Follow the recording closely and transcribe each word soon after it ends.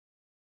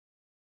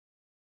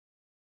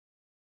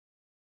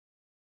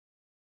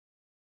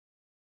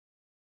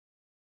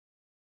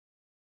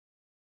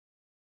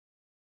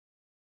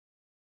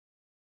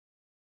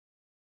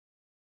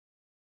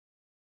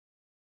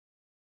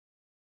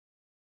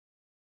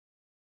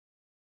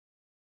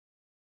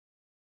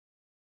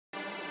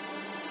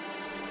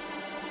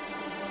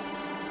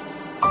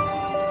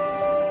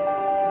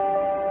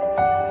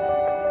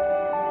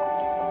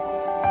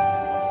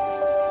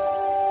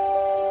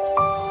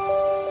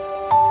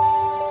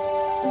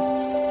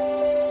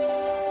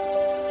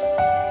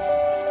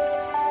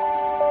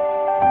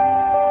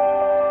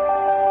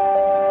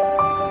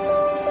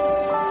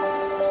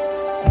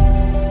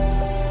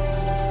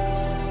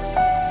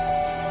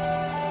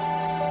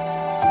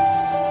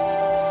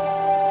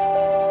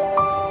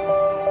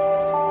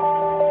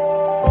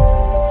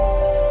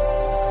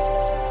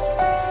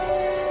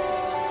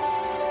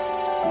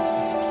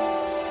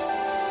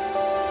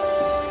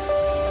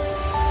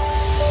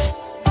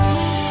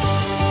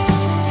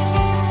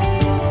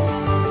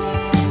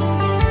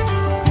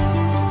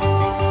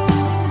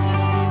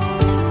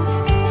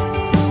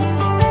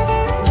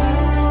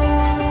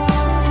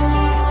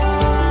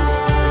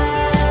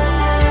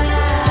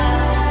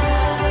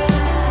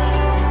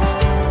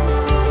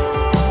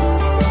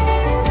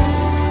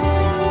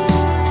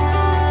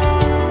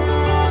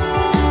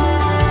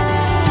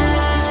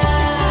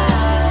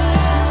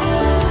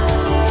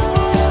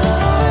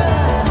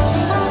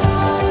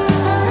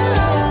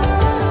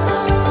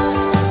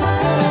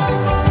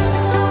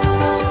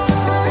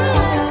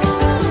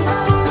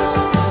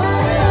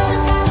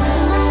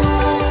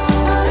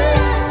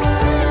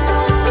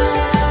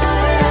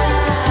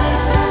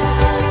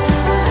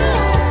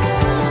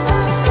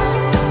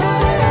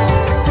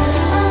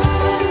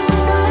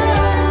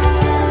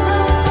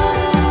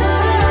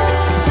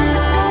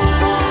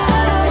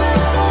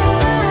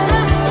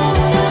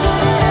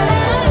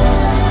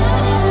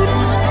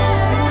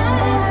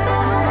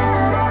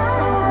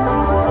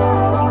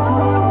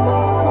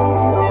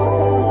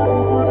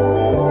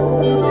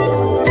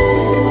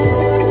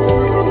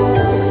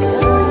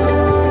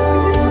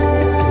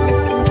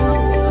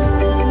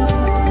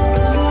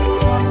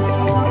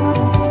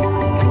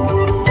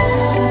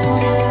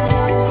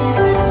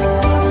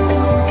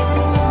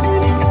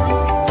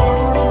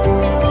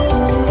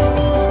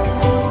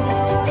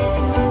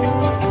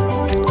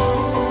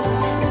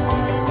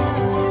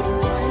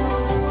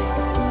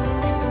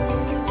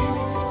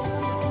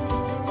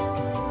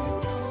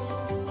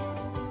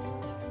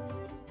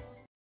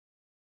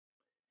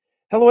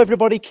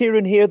everybody,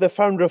 Kieran here, the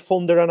founder of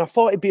Thunder, and I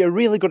thought it'd be a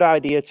really good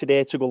idea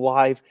today to go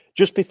live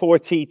just before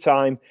tea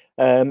time.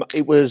 I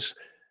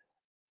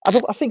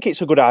think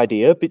it's a good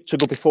idea to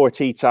go before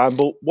tea time,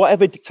 but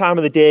whatever time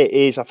of the day it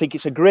is, I think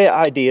it's a great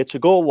idea to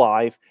go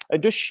live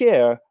and just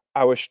share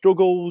our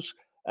struggles,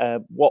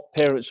 what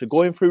parents are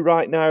going through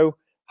right now,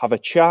 have a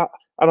chat.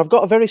 And I've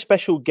got a very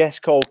special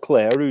guest called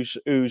Claire,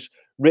 who's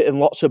written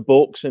lots of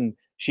books, and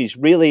she's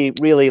really,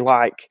 really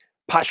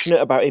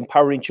passionate about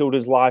empowering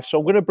children's lives. So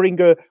I'm going to bring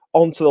her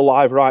onto the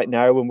live right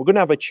now, and we're going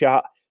to have a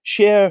chat,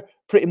 share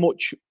pretty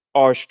much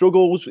our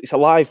struggles. It's a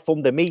live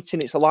Thunder meeting.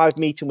 It's a live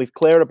meeting with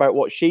Claire about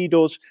what she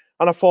does.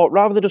 And I thought,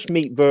 rather than just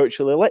meet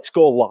virtually, let's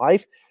go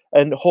live,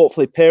 and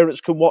hopefully parents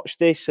can watch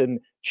this and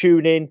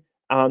tune in.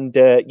 And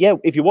yeah,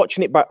 if you're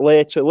watching it back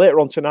later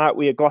on tonight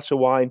with a glass of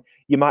wine,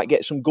 you might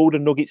get some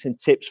golden nuggets and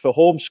tips for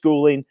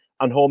homeschooling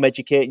and home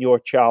educating your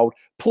child.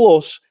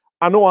 Plus,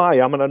 I know I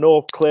am, and I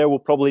know Claire will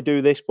probably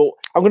do this, but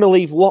I'm going to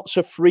leave lots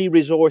of free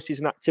resources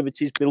and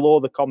activities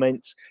below the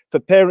comments for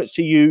parents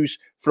to use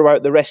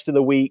throughout the rest of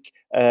the week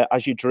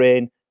as you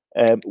drain,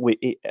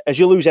 as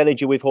you lose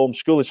energy with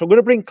homeschooling. So I'm going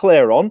to bring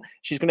Claire on.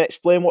 She's going to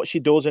explain what she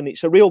does, and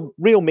it's a real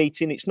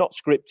meeting. It's not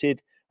scripted,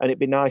 and it'd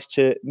be nice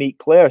to meet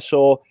Claire.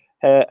 So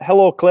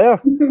hello, Claire.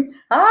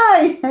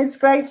 Hi, it's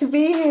great to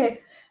be here.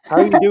 How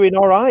are you doing?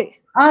 All right?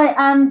 I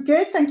am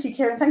good. Thank you,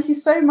 Kieran. Thank you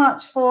so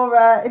much for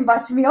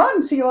inviting me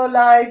on to your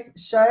live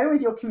show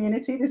with your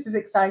community. This is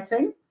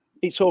exciting.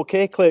 It's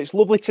okay, Claire. It's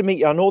lovely to meet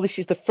you. I know this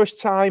is the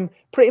first time,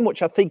 pretty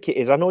much I think it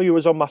is. I know you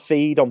was on my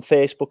feed on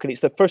Facebook, and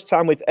it's the first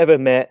time we've ever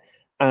met.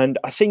 And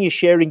I seen you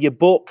sharing your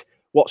book,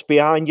 what's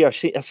behind you. I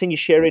seen you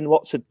sharing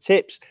lots of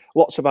tips,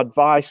 lots of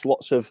advice,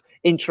 lots of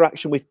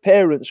interaction with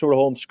parents who are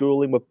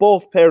homeschooling. We're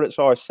both parents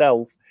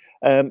ourselves.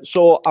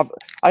 So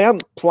I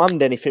haven't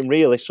planned anything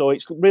really. So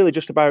it's really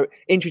just about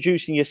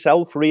introducing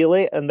yourself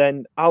really, and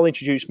then I'll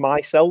introduce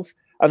myself,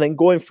 and then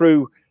going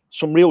through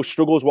some real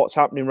struggles, what's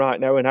happening right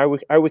now, and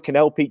how we can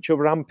help each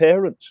other and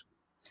parents.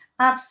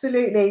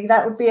 Absolutely,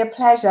 that would be a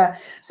pleasure.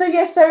 So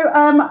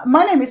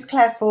my name is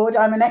Claire Ford.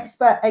 I'm an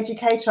expert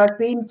educator. I've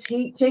been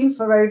teaching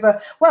for over,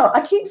 well,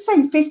 I keep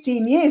saying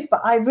 15 years,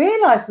 but I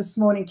realized this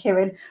morning,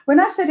 Kieran,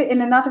 when I said it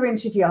in another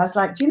interview, I was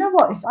like, do you know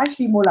what? It's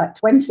actually more like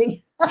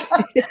 20.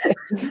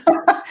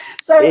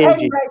 So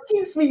anyway, it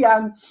keeps me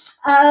young.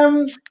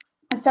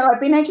 So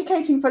I've been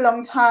educating for a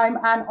long time,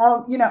 and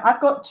I've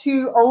got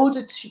two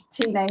older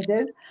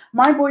teenagers.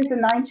 My boys are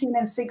 19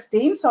 and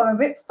 16, so I'm a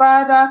bit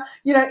further,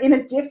 in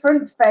a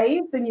different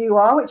phase than you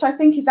are, which I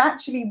think is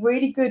actually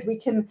really good. We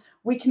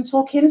can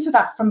talk into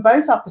that from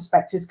both our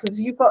perspectives, because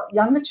you've got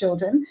younger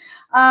children.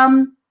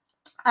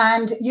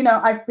 And,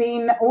 I've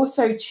been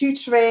also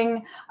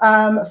tutoring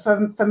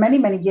for many,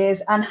 many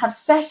years, and have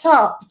set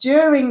up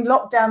during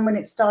lockdown, when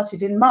it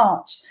started in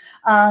March,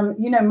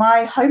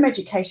 my home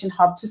education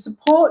hub to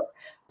support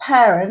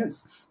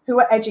parents who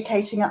are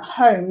educating at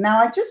home. Now,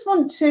 I just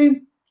want to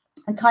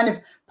kind of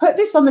put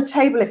this on the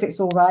table, if it's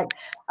all right.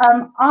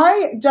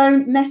 I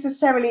don't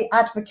necessarily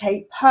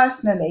advocate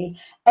personally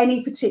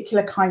any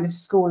particular kind of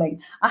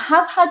schooling. I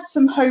have had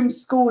some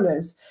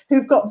homeschoolers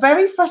who've got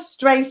very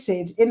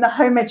frustrated in the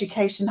home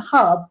education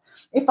hub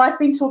if I've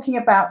been talking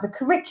about the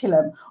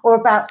curriculum or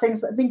about things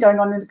that have been going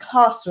on in the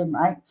classroom,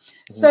 right?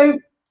 Mm-hmm. So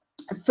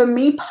for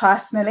me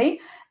personally,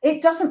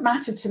 it doesn't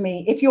matter to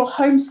me if you're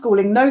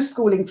homeschooling, no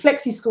schooling,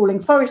 flexi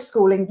schooling, forest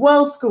schooling,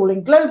 world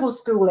schooling, global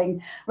schooling,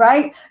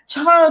 right?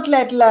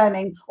 Child-led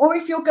learning, or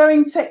if you're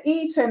going to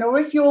Eton, or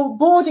if you're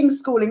boarding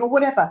schooling or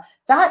whatever.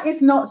 That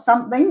is not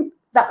something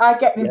that I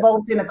get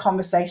involved in a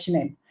conversation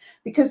in,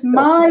 because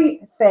my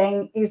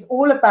thing is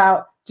all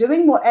about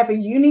doing whatever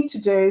you need to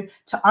do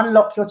to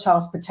unlock your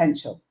child's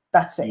potential.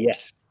 That's it.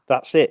 Yes,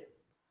 that's it.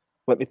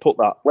 Let me put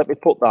that.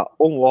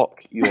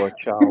 Unlock your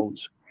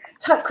child's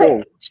Type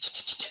quick.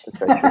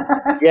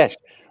 Yes,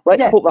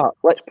 let's put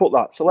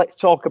that. So let's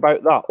talk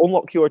about that.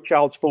 Unlock your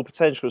child's full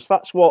potential.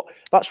 So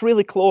that's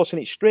really close,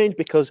 and it's strange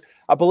because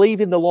I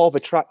believe in the law of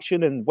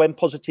attraction, and when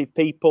positive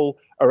people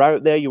are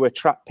out there, you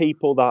attract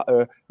people that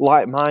are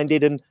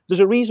like-minded. And there's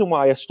a reason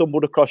why I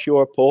stumbled across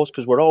your post,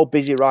 because we're all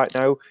busy right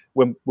now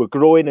when we're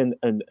growing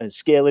and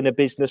scaling a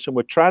business, and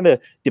we're trying to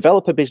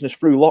develop a business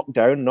through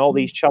lockdown and all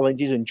these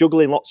challenges, and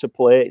juggling lots of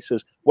plates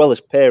as well as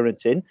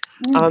parenting.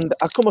 And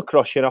I come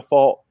across you, and I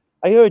thought,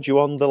 I heard you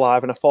on the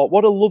live, and I thought,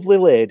 what a lovely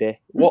lady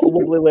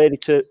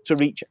to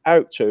reach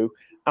out to.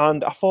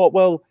 And I thought,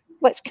 well,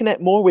 let's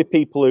connect more with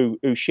people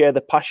who share the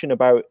passion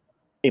about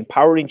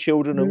empowering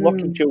children,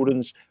 unlocking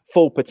children's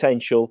full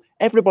potential.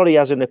 Everybody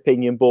has an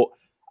opinion, but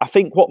I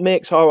think what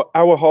makes our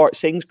heart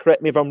sings,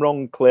 correct me if I'm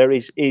wrong, Claire,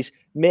 is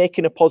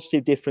making a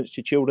positive difference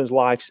to children's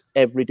lives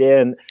every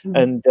day. And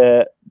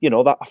that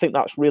I think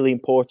that's really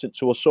important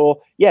to us.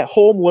 So yeah,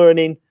 home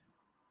learning,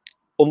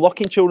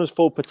 unlocking children's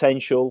full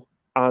potential,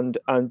 and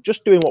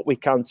just doing what we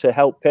can to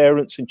help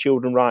parents and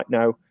children right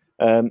now.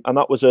 And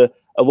that was a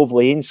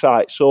lovely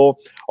insight. So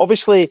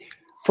obviously,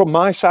 from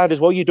my side as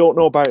well, you don't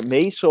know about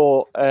me,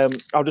 so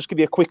I'll just give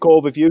you a quick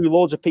overview.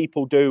 Loads of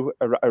people do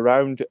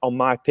around on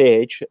my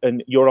page,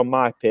 and you're on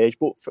my page.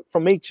 But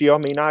from me to you, I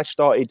mean, I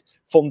started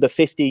funder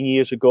 15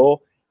 years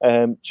ago,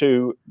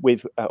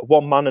 with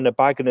one man and a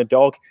bag and a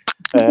dog,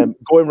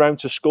 going around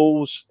to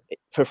schools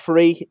for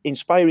free,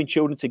 inspiring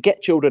children to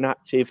get children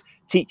active,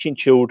 teaching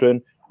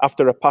children.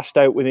 After I passed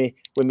out with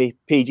me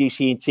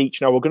PGC in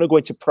teaching, now we're going to go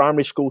into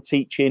primary school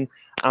teaching,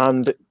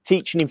 and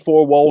teaching in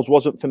four walls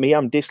wasn't for me.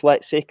 I'm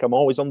dyslexic. I'm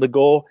always on the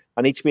go.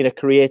 I need to be in a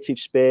creative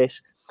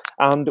space.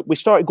 And we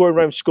started going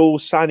around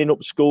schools, signing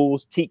up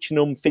schools, teaching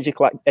them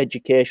physical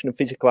education and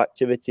physical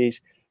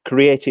activities,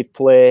 creative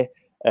play,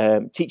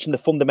 teaching the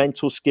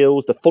fundamental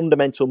skills, the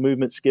fundamental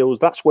movement skills.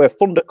 That's where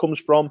Funder comes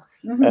from.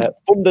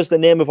 Funder's the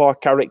name of our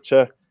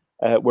character.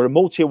 We're a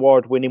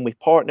multi-award winning. We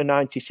partner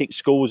 96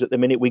 schools at the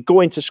minute. We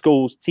go into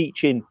schools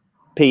teaching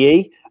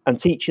PE and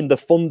teaching the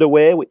Funder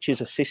way, which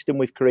is a system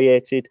we've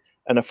created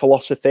and a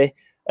philosophy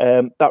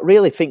that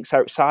really thinks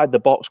outside the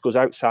box, goes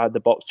outside the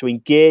box to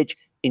engage,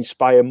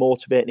 inspire,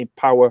 motivate, and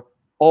empower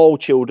all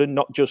children,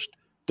 not just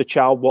the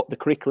child what the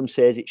curriculum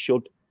says it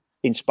should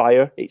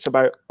inspire. It's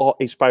about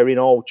inspiring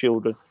all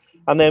children.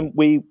 And then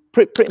we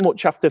pretty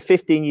much after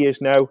 15 years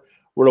now,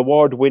 we're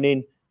award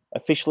winning,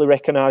 officially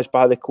recognised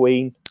by the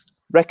Queen,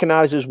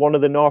 recognised as one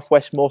of the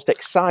Northwest's most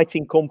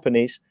exciting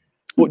companies.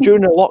 But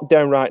during the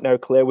lockdown right now,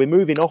 Claire, we're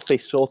moving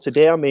office. So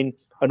today I'm in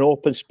an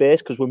open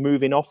space because we're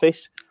moving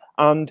office.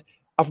 And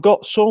I've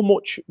got so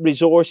much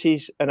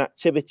resources and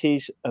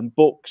activities and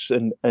books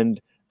and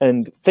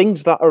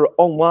things that are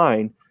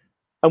online.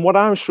 And what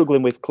I'm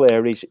struggling with,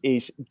 Claire,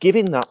 is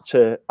giving that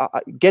to,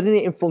 getting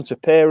it in front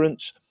of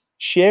parents,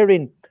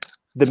 sharing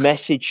the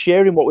message,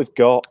 sharing what we've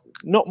got,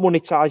 not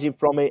monetizing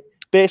from it.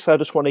 Basically, I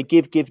just want to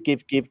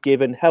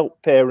give and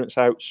help parents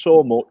out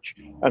so much.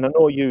 And I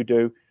know you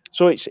do.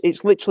 So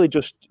it's literally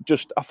just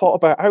I thought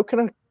about how can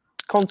I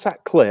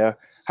contact Claire?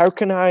 How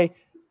can I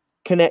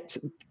connect?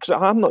 Because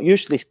I'm not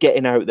used to this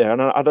getting out there.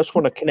 And I just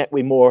want to connect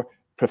with more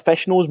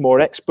professionals, more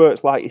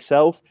experts like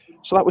yourself,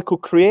 so that we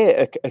could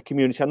create a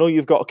community. I know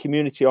you've got a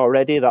community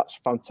already. That's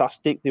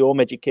fantastic. The Home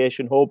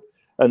Education Hub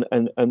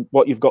and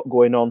what you've got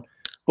going on.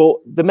 But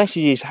the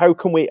message is, how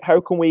can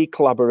we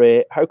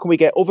collaborate? How can we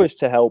get others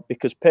to help?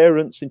 Because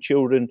parents and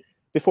children,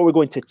 before we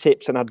go into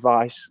tips and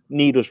advice,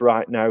 need us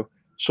right now.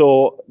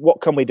 So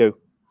what can we do?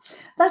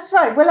 That's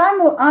right. Well,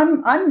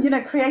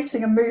 I'm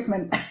creating a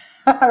movement.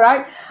 All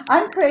right.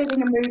 I'm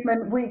creating a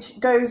movement which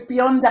goes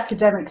beyond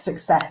academic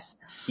success.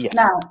 Yeah.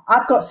 Now,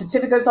 I've got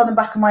certificates on the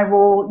back of my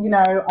wall. You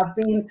know,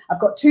 I've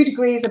got 2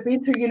 degrees. I've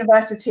been through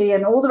university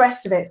and all the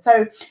rest of it.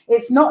 So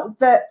it's not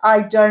that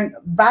I don't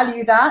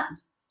value that.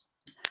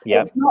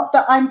 Yep. It's not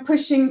that I'm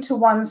pushing to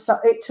one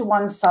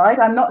side.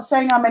 I'm not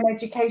saying I'm an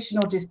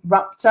educational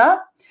disruptor.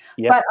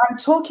 Yep. But I'm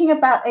talking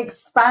about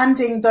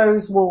expanding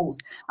those walls.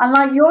 And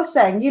like you're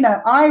saying, you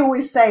know, I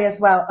always say as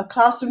well, a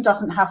classroom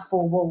doesn't have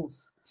 4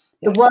 walls.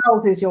 The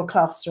world is your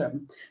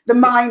classroom. The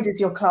mind is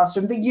your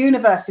classroom. The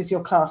universe is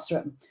your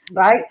classroom,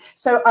 right?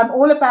 So I'm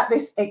all about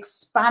this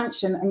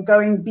expansion and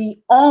going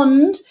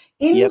beyond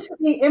into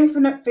the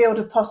infinite field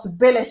of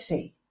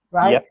possibility,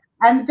 right? Yep.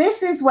 And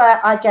this is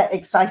where I get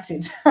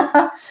excited.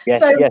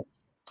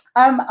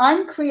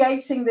 I'm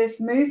creating this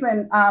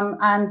movement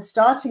and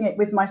starting it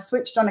with my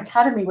Switched On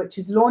Academy, which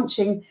is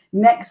launching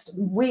next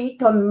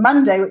week on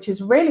Monday, which is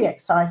really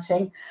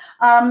exciting,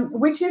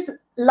 which is,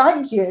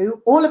 like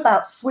you, all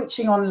about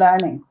switching on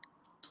learning.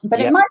 But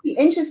it might be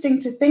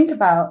interesting to think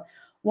about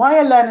why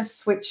a learner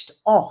switched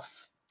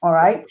off, all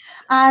right?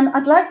 And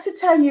I'd like to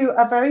tell you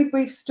a very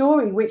brief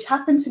story which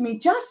happened to me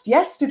just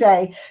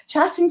yesterday,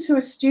 chatting to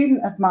a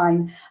student of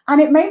mine, and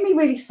it made me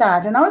really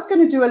sad. And I was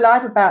going to do a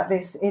live about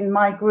this in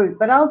my group,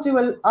 but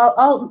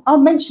I'll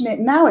mention it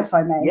now if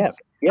I may. Yeah.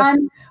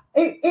 And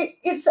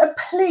it's a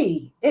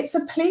plea. It's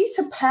a plea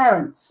to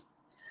parents.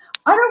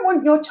 I don't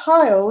want your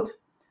child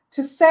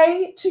to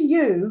say to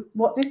you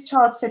what this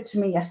child said to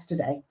me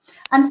yesterday.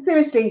 And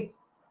seriously,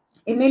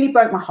 it nearly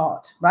broke my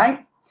heart,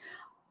 right?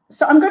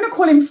 So I'm going to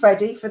call him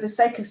Freddie for the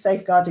sake of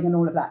safeguarding and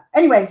all of that.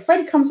 Anyway,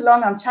 Freddie comes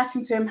along. I'm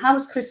chatting to him. How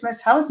was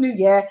Christmas? How was New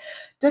Year?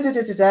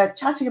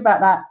 Chatting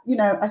about that. You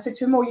know, I said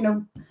to him, oh, you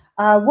know,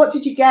 what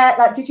did you get?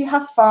 Like, did you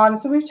have fun?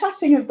 So we were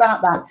chatting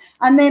about that.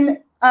 And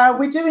then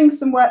we're doing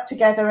some work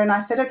together. And I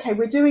said, okay,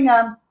 we're doing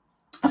a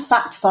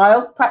fact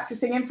file,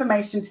 practicing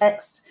information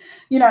text,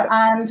 you know,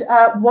 and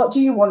what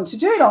do you want to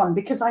do it on?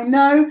 Because I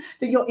know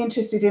that you're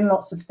interested in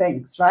lots of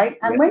things, right?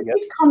 And when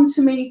he'd come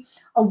to me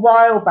a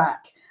while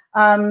back,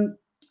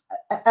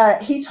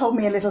 he told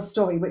me a little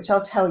story, which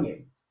I'll tell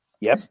you.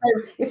 Yep. So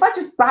if I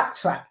just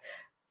backtrack,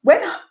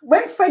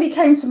 when Freddie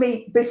came to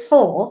me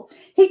before,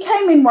 he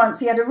came in once,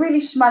 he had a really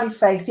schmally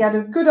face, he had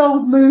a good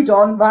old mood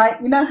on, right?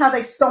 You know how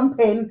they stomp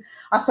in?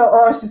 I thought,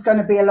 oh, this is going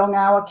to be a long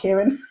hour,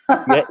 Kieran.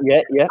 Yeah.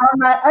 I'm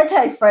like,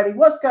 okay, Freddie,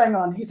 what's going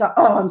on? He's like,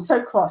 oh, I'm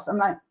so cross. I'm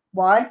like,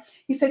 why?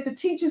 He said, the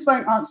teachers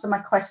won't answer my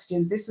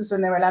questions. This was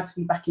when they were allowed to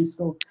be back in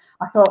school.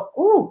 I thought,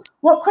 oh,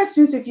 what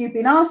questions have you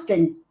been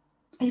asking?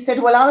 He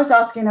said, well, I was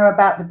asking her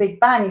about the Big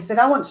Bang. He said,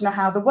 I want to know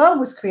how the world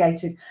was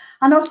created.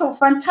 And I thought,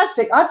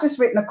 fantastic. I've just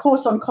written a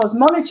course on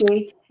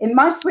cosmology in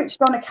my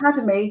Switched On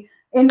Academy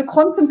in the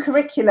quantum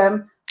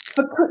curriculum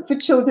for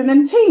children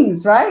and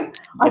teens, right?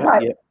 I was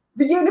like,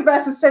 the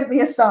universe has sent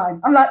me a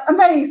sign. I'm like,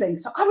 amazing.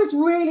 So I was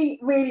really,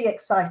 really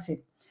excited.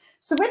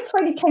 So when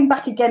Freddie came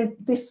back again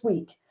this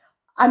week,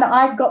 and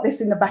I've got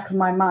this in the back of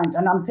my mind,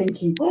 and I'm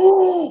thinking,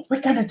 oh, we're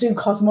going to do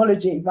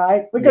cosmology,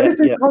 right? We're going to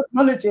do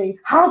cosmology,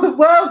 how the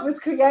world was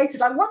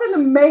created. Like, what an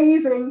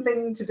amazing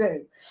thing to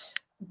do.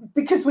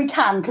 Because we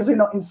can, because we're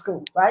not in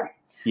school, right?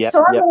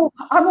 So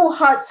I'm all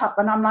hyped up,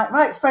 and I'm like,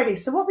 right, Freddie,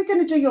 so what are we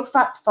going to do your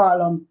fact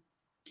file on?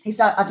 He's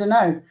like, I don't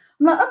know.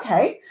 I'm like,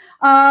 okay.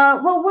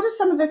 Well, what are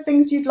some of the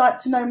things you'd like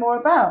to know more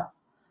about?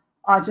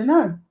 I don't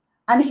know.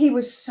 And he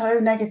was so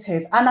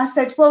negative. And I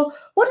said, well,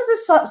 what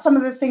are some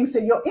of the things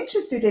that you're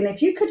interested in?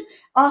 If you could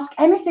ask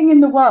anything in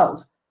the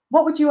world,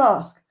 what would you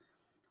ask?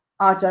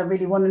 I don't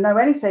really want to know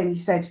anything. He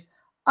said,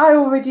 I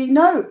already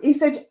know. He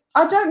said,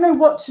 I don't know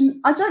what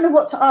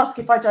to ask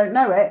if I don't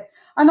know it.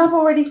 And I've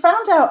already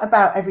found out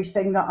about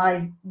everything that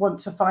I want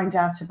to find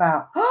out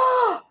about.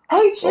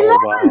 Age 11.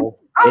 Wow.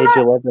 Age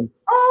 11.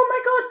 Oh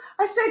my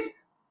God. I said,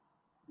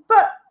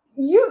 but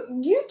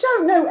you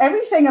don't know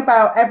everything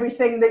about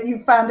everything that you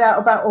found out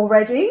about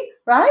already,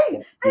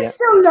 right? There's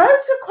still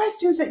loads of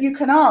questions that you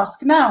can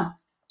ask. Now,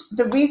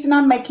 the reason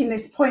I'm making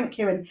this point,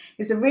 Kieran,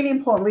 is a really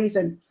important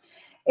reason.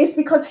 It's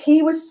because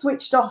he was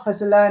switched off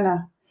as a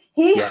learner.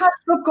 He had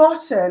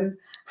forgotten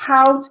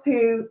how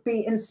to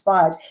be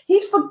inspired.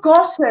 He'd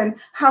forgotten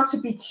how to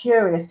be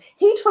curious.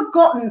 He'd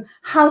forgotten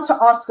how to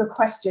ask a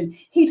question.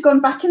 He'd gone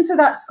back into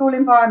that school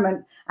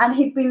environment, and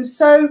he'd been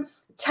so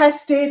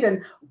tested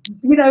and,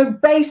 you know,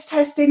 base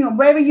testing and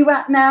where are you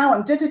at now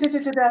and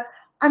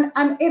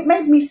and it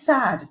made me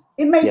sad.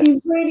 It made me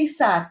really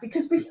sad,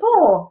 because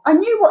before I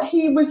knew what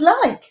he was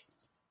like.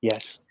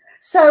 Yes.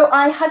 So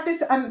I had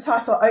this, and so I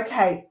thought,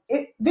 okay,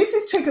 this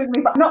is triggering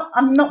me, but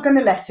I'm not going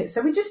to let it.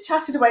 So we just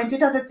chatted away and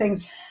did other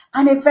things,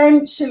 and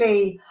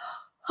eventually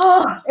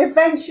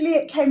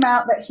it came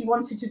out that he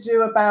wanted to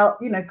do about,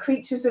 you know,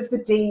 creatures of the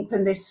deep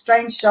and this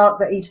strange shark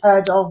that he'd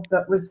heard of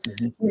that was,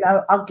 you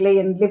know, ugly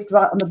and lived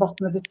right on the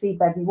bottom of the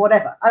seabed and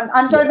whatever. And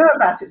I don't know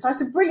about it. So I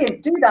said,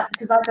 brilliant, do that,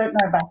 because I don't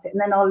know about it, and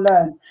then I'll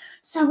learn.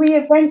 So we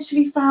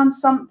eventually found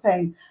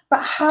something.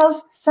 But how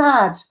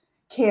sad,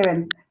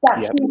 Kieran, that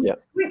he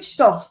was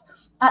switched off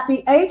at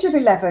the age of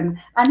 11,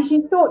 and he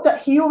thought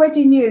that he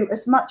already knew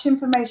as much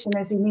information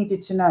as he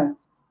needed to know.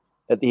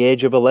 At the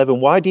age of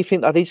 11. Why do you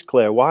think that is,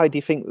 Claire? Why do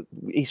you think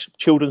his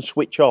children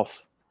switch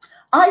off?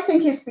 I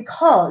think it's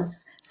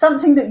because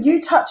something that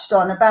you touched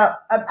on about,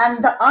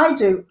 and that I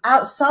do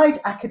outside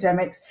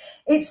academics,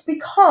 it's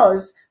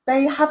because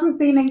they haven't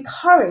been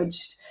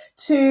encouraged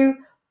to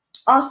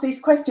ask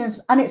these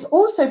questions. And it's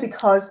also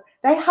because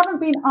they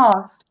haven't been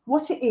asked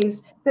what it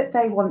is that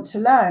they want to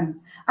learn.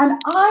 And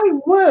I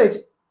would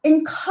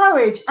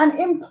encourage and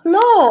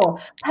implore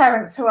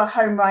parents who are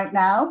home right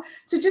now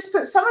to just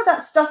put some of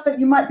that stuff that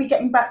you might be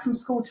getting back from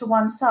school to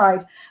one side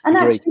and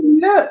actually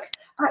look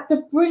at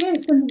the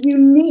brilliance and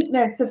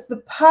uniqueness of the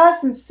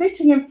person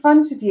sitting in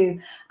front of you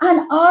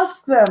and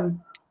ask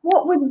them,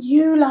 what would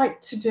you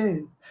like to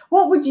do?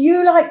 What would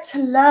you like to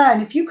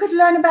learn? If you could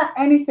learn about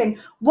anything,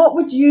 what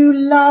would you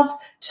love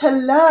to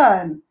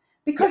learn?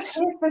 Because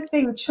here's the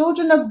thing,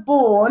 children are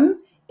born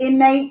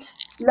innate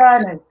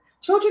learners.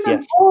 Children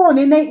are born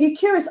innately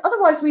curious.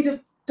 Otherwise, we'd have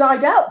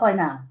died out by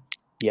now.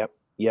 Yep.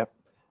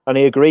 And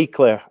I agree,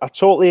 Claire. I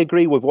totally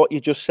agree with what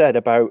you just said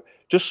about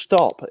just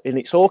stop. And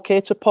it's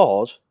okay to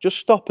pause. Just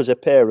stop as a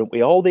parent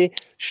with all the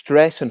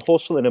stress and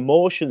hustle and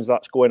emotions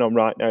that's going on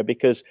right now.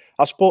 Because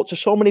I spoke to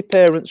so many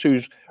parents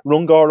who's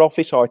rung our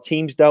office, our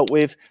team's dealt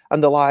with,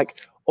 and they're like,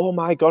 oh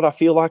my God, I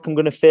feel like I'm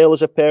going to fail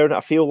as a parent.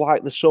 I feel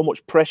like there's so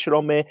much pressure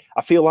on me.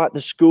 I feel like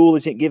the school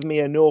isn't giving me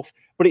enough.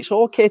 But it's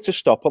okay to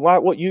stop. And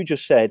like what you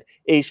just said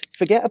is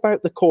forget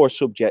about the core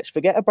subjects,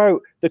 forget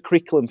about the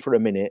curriculum for a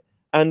minute,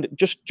 and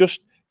just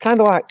kind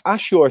of like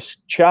ask your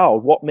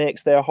child what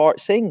makes their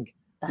heart sing.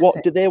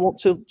 What do they want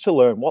to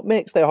learn? What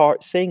makes their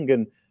heart sing?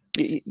 And,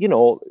 you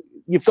know,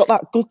 you've got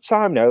that good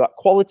time now, that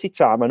quality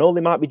time. I know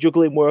they might be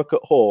juggling work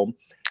at home,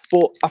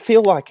 but I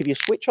feel like if you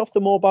switch off the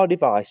mobile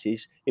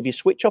devices, if you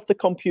switch off the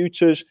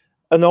computers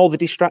and all the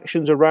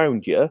distractions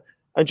around you,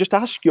 and just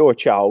ask your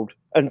child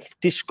and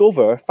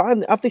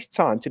have this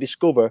time to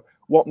discover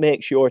what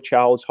makes your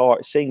child's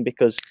heart sing.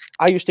 Because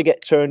I used to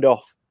get turned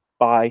off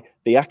by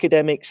the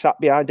academic sat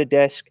behind a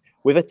desk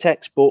with a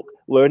textbook,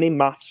 learning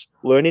maths,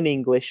 learning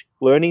English,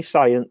 learning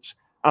science.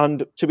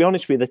 And to be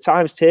honest with you, the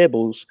times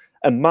tables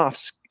and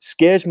maths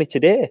scares me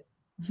today.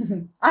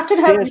 I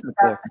can help you with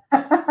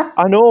that.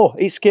 I know,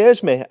 it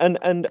scares me. And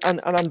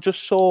I'm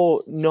just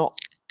so not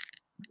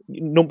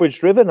numbers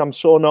driven. I'm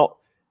so not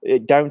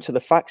down to the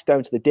facts,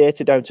 down to the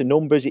data, down to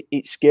numbers.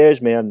 It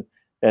scares me. And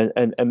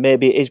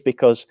maybe it is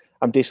because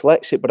I'm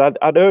dyslexic, but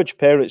I'd urge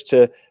parents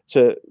to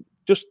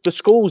just the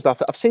schools.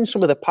 I've seen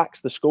some of the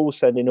packs the schools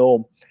sending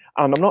home,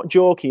 and I'm not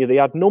joking. They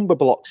had number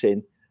blocks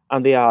in,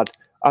 and they had,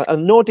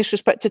 and no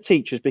disrespect to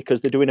teachers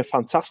because they're doing a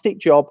fantastic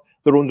job.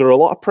 They're under a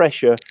lot of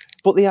pressure,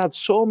 but they had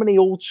so many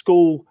old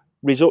school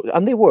resources,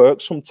 and they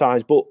work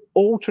sometimes, but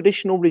old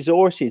traditional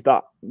resources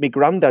that my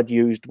granddad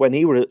used when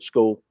he was at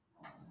school.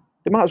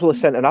 They might as well have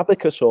sent an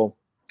abacus home.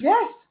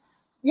 Yes.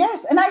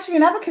 Yes, and actually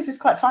an abacus is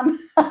quite fun.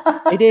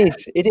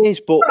 It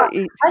is, but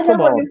I know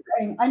what you're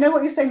saying. I know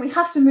what you're saying. We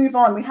have to move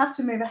on. We have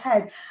to move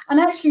ahead. And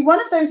actually,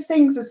 one of those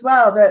things as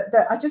well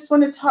that I just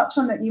want to touch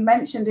on that you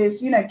mentioned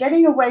is, you know,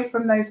 getting away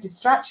from those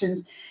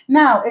distractions.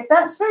 Now, if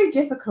that's very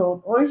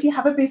difficult, or if you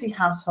have a busy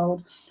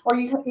household, or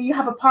you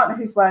have a partner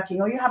who's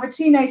working, or you have a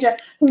teenager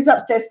who's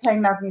upstairs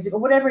playing loud music, or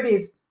whatever it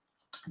is,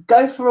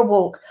 go for a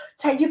walk.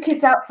 Take your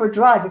kids out for a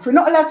drive. If we're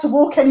not allowed to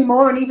walk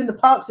anymore, and even the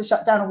parks are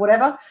shut down or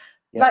whatever,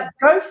 like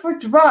go for a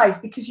drive,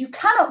 because you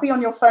cannot be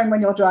on your phone when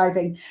you're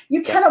driving.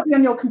 You cannot be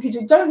on your computer.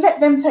 Don't let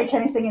them take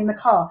anything in the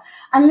car,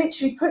 and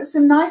literally put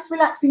some nice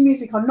relaxing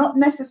music on, not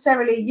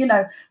necessarily, you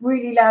know,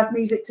 really loud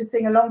music to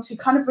sing along to,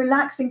 kind of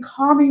relaxing,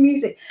 calming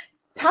music.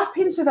 Tap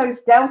into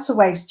those delta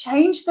waves,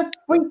 change the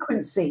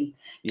frequency,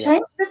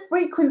 change the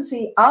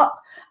frequency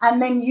up,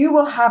 and then you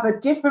will have a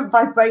different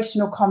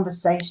vibrational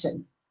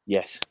conversation.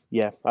 Yes.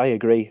 Yeah, I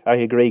agree.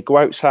 Go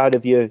outside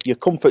of your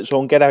comfort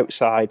zone, get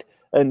outside,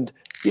 and,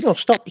 you know,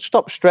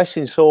 stop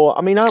stressing. So,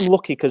 I mean, I'm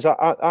lucky because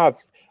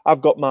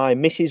I've got my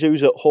missus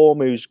who's at home,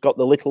 who's got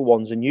the little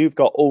ones, and you've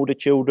got older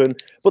children.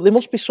 But there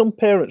must be some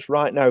parents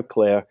right now,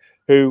 Claire,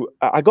 who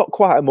I got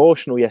quite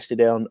emotional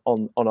yesterday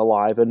on a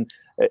live, and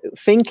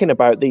thinking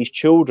about these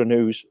children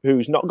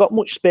who's not got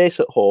much space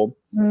at home,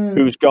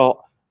 who's got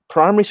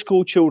primary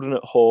school children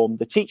at home.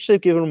 The teachers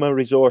have given them a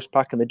resource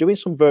pack, and they're doing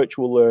some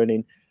virtual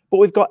learning. But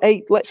we've got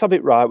let's have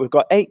it right, we've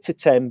got 8 to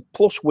 10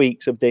 plus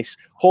weeks of this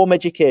home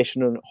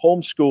education and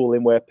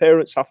homeschooling where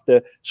parents have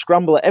to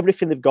scramble at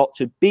everything they've got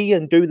to be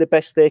and do the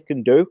best they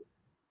can do.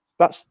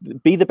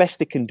 Be the best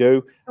they can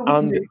do.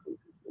 And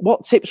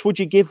what tips would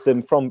you give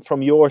them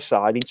from your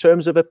side in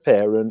terms of a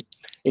parent,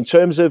 in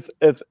terms of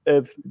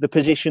the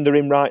position they're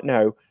in right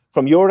now,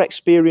 from your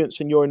experience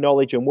and your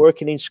knowledge and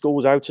working in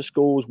schools, out of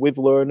schools, with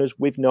learners,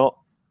 with not?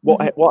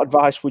 What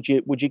advice would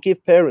you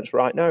give parents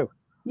right now?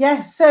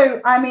 Yeah,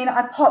 so I mean,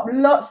 I popped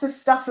lots of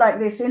stuff like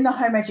this in the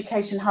Home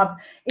Education Hub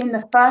in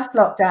the first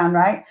lockdown,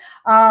 right?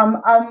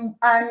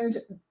 And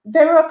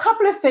there are a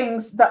couple of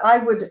things that I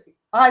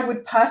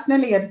would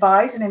personally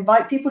advise and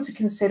invite people to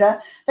consider.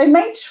 They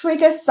may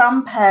trigger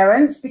some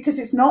parents because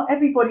it's not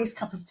everybody's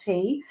cup of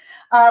tea.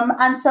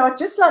 And so I'd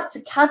just like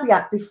to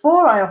caveat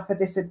before I offer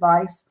this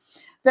advice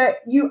that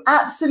you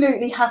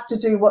absolutely have to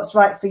do what's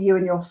right for you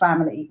and your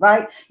family,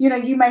 right? You know,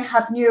 you may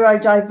have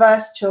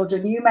neurodiverse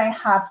children. You may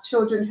have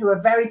children who are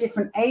very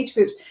different age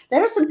groups.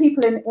 There are some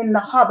people in the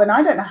hub, and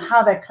I don't know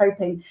how they're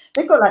coping.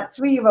 They've got like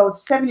 3-year-old,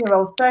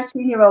 7-year-old,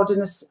 13-year-old,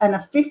 and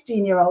a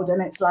 15-year-old.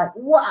 And it's like,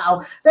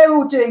 wow, they're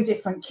all doing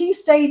different key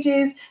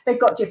stages. They've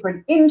got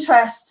different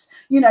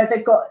interests. You know,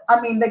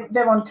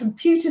 they're on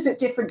computers at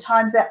different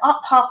times. They're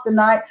up half the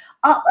night,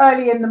 up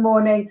early in the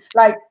morning,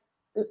 like,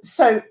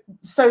 so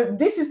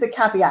this is the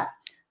caveat.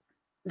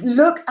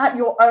 Look at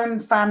your own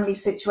family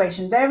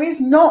situation. There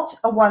is not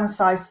a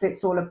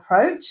one-size-fits-all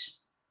approach,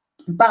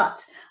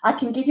 but I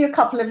can give you a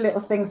couple of little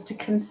things to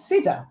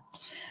consider.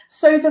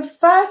 So the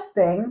first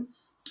thing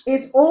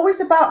is always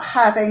about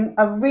having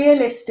a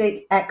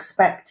realistic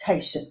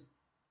expectation.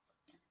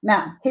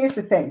 Now, here's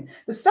the thing.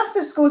 The stuff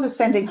that schools are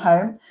sending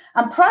home,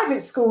 and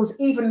private schools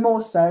even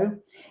more so,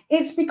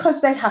 it's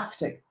because they have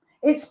to.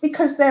 It's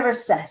because they're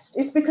assessed.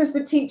 It's because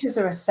the teachers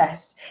are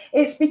assessed.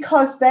 It's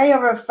because they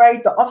are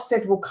afraid that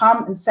Ofsted will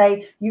come and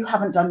say, you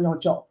haven't done your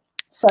job.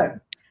 So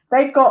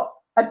they've got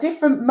a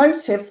different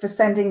motive for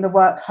sending the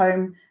work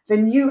home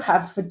than you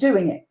have for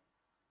doing it.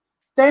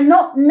 They're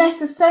not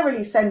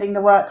necessarily sending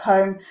the work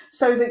home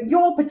so that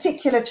your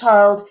particular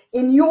child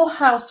in your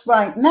house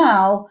right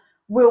now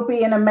will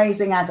be an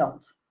amazing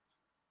adult.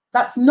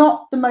 That's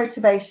not the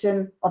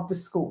motivation of the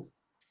school.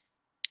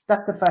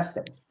 That's the first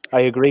thing. I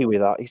agree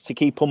with that. It's to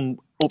keep them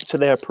up to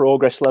their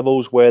progress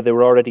levels where they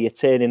were already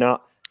attaining at.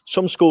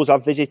 Some schools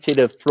I've visited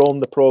have thrown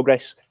the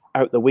progress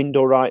out the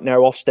window right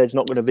now. Ofsted's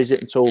not going to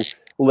visit until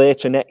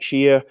later next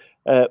year.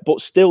 But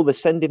still, they're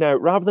sending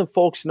out, rather than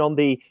focusing on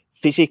the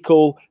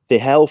physical, the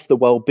health, the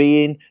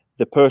well-being,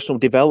 the personal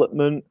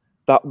development,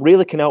 that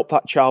really can help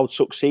that child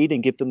succeed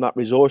and give them that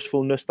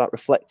resourcefulness, that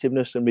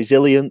reflectiveness and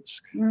resilience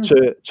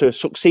to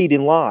succeed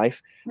in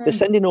life. They're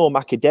sending home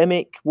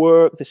academic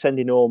work, they're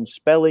sending home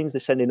spellings, they're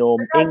sending home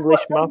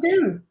English, maths.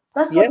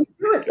 That's what you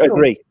do at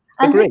school.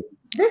 Agree.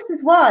 This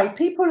is why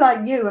people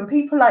like you and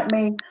people like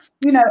me,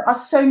 you know, are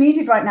so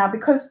needed right now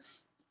because,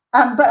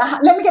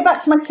 let me get back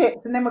to my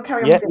tips and then we'll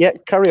carry on.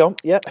 Carry on.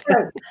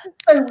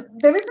 So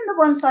there isn't a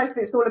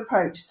one-size-fits-all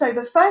approach. So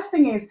the first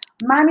thing is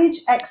manage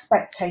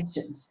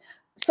expectations.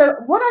 So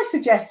what I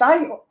suggest,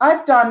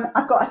 I've got,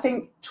 I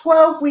think,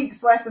 12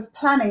 weeks worth of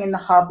planning in the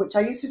hub, which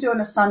I used to do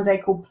on a Sunday,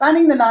 called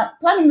Planning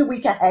the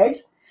Week Ahead.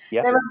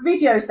 There are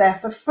videos there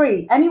for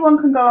free. Anyone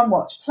can go and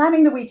watch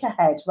Planning the Week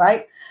Ahead,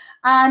 right?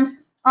 And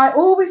I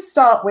always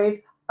start with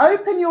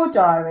open your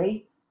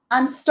diary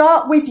and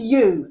start with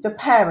you, the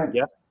parent.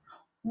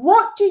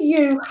 What do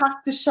you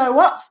have to show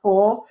up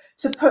for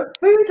to put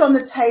food on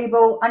the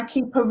table and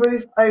keep a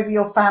roof over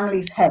your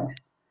family's head?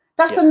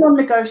 That's a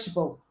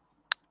non-negotiable.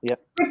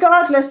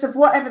 Regardless of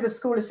whatever the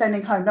school is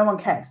sending home, no one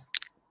cares,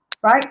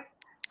 right?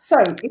 So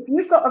if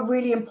you've got a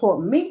really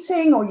important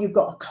meeting, or you've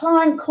got a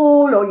client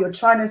call, or you're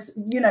trying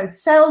to,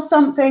 sell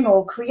something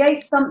or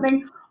create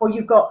something, or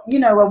you've got,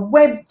 a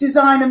web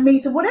designer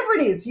meeting, whatever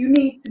it is you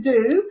need to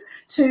do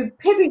to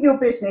pivot your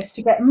business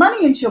to get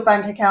money into your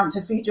bank account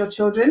to feed your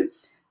children,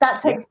 that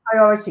takes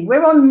priority.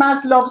 We're on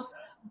Maslow's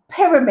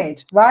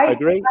pyramid, right?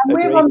 Agree. And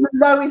we're on the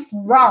lowest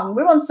rung.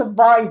 We're on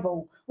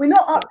survival. We're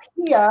not up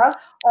here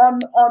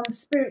on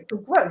spiritual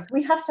growth.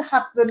 We have to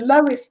have the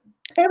lowest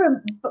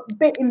pyramid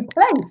bit in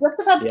place. We have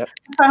to have a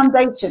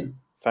foundation.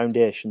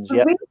 Foundations, The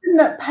reason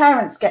that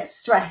parents get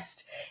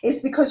stressed is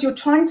because you're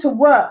trying to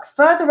work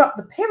further up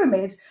the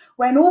pyramid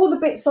when all the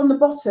bits on the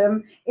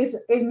bottom is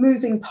a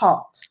moving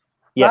part,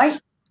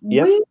 right?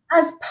 Yep. We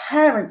as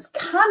parents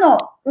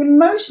cannot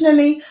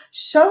emotionally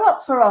show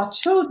up for our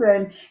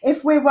children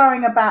if we're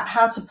worrying about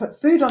how to put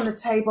food on the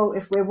table,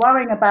 if we're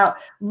worrying about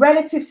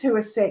relatives who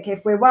are sick,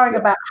 if we're worrying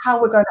about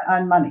how we're going to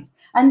earn money.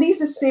 And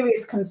these are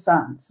serious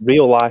concerns.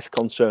 Real life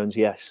concerns,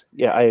 yes.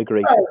 Yeah, I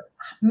agree. So,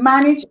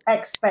 manage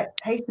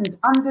expectations.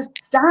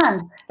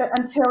 Understand that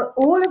until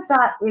all of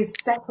that is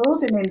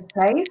settled and in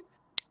place,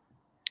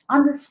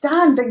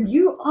 understand that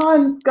you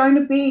aren't going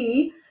to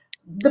be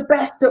the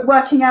best at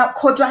working out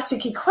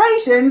quadratic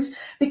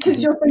equations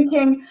because you're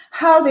thinking,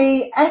 how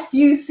the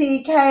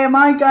FUCK am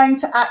I going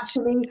to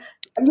actually,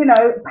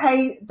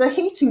 pay the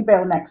heating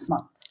bill next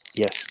month?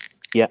 Yes.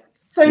 Yeah.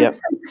 So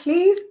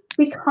please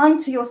be kind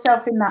to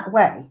yourself in that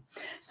way.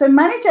 So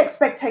manage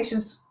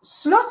expectations,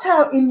 slot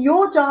out in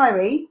your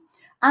diary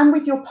and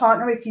with your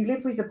partner, if you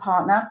live with a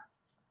partner,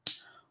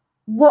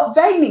 what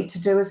they need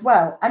to do as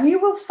well. And you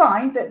will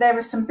find that there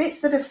are some bits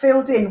that are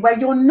filled in where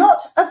you're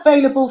not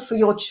available for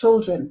your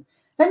children.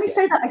 Let me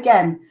say that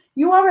again.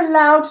 You are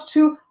allowed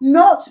to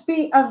not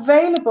be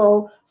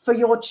available for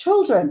your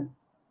children.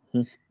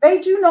 They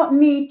do not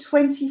need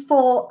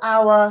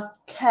 24-hour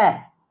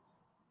care.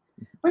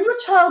 When your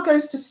child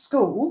goes to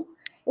school,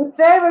 if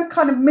they're a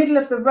kind of middle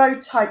of the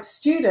road type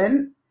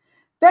student,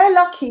 they're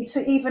lucky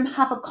to even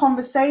have a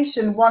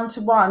conversation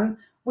one-to-one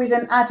with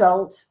an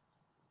adult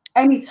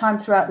anytime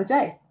throughout the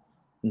day.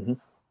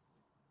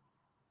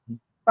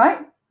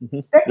 Right?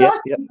 They're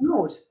largely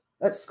ignored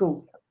at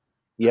school.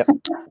 Yep.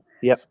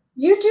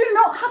 You do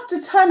not have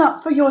to turn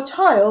up for your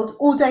child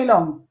all day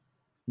long.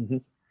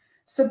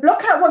 So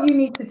block out what you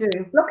need to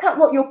do, block out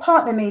what your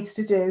partner needs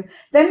to do,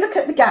 then look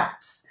at the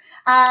gaps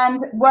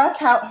and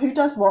work out who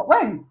does what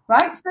when,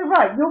 right? So,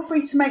 you're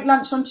free to make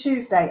lunch on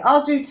Tuesday.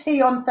 I'll do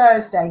tea on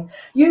Thursday.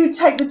 You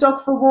take the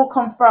dog for a walk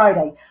on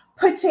Friday.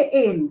 Put it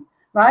in,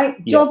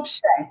 right? Job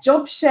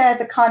share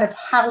the kind of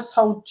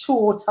household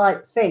chore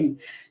type thing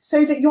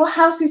so that your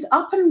house is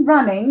up and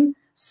running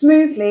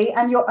smoothly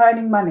and you're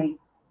earning money.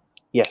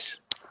 Yes.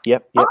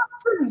 Yep.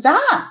 After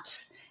that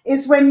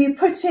is when you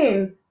put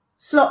in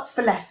slots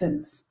for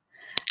lessons.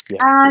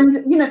 And,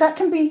 that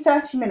can be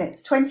 30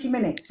 minutes, 20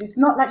 minutes. It's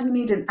not like you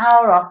need an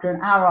hour after an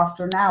hour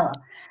after an hour.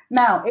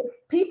 Now, if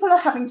people are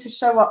having to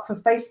show up for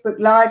Facebook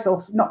Lives,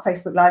 or not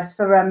Facebook Lives,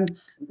 for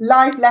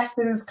live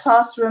lessons,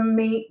 classroom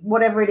meet,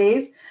 whatever it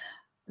is,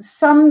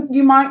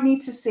 you might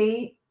need to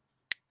see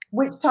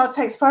which child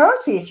takes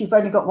priority if you've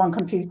only got one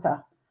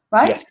computer,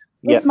 right?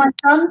 Is my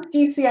son's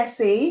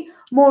GCSE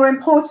more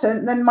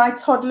important than my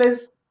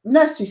toddler's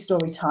nursery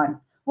story time?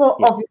 Well,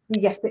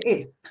 obviously, yes, it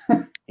is.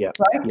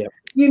 Right?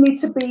 You need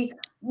to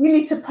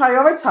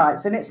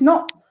prioritize, and it's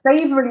not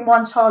favoring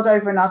one child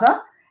over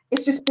another.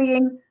 It's just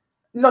being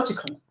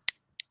logical.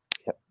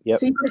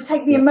 So you've got to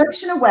take the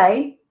emotion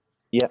away.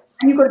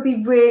 And you've got to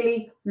be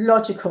really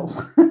logical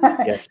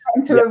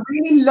into a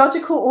really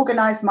logical,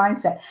 organized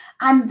mindset.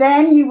 And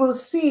then you will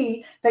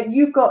see that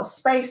you've got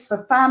space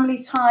for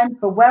family time,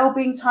 for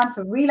well-being time,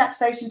 for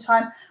relaxation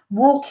time,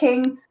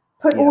 walking,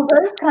 put all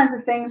those kinds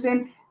of things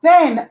in.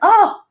 Then,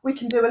 we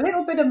can do a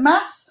little bit of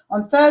maths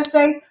on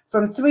Thursday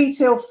from 3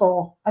 till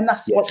 4. And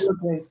that's what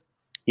we'll do.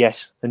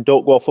 Yes. And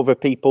don't go off other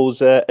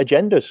people's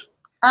agendas.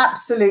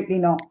 Absolutely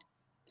not.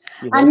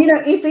 And,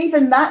 if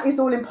even that is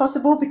all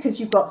impossible because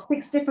you've got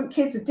 6 different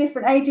kids of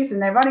different ages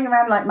and they're running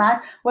around like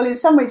mad, well, in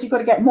some ways you've got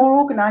to get more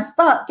organized,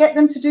 but get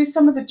them to do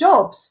some of the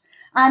jobs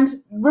and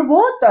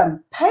reward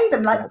them, pay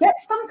them, get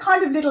some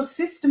kind of little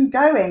system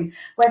going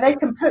where they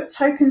can put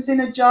tokens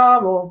in a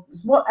jar or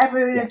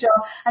whatever in a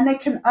jar, and they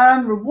can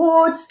earn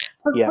rewards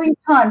for free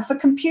time, for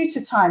computer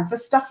time, for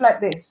stuff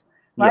like this,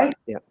 right?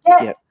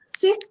 Get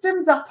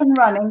systems up and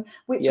running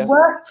which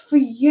work for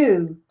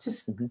you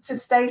to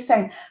stay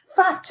sane.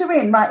 Factor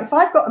in, right, if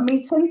I've got a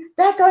meeting,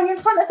 they're going in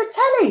front of the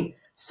telly.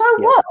 So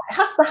what? It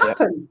has to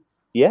happen.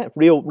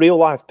 Real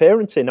life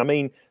parenting. I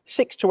mean,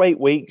 6 to 8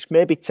 weeks,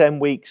 maybe 10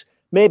 weeks,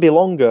 maybe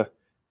longer.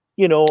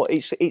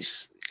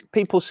 It's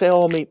people say,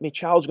 oh, my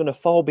child's going to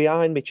fall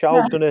behind, my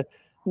child's going to.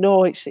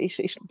 No,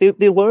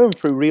 they learn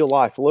through real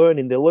life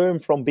learning. They learn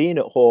from being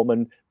at home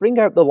and bring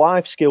out the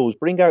life skills,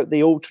 bring out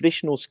the old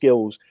traditional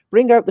skills,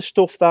 bring out the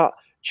stuff that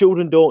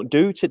children don't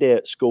do today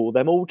at school.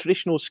 Them old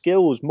traditional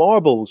skills,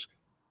 marbles,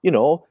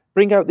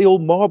 bring out the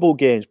old marble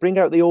games, bring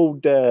out the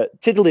old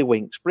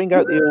tiddlywinks, bring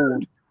out the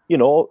old,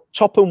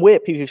 top and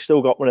whip if you've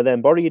still got one of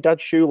them, borrow your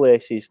dad's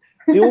shoelaces.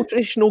 The old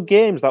traditional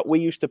games that we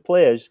used to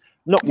play as,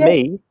 not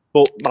me,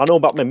 but I know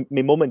about my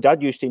mum and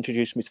dad used to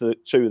introduce me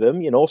to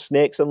them, you know,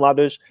 snakes and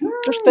ladders,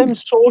 just them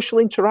social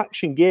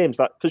interaction games,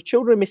 that because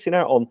children are missing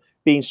out on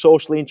being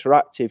socially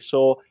interactive.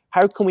 So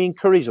how can we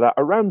encourage that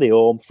around the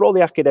home, throw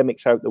the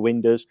academics out the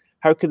windows?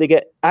 How can they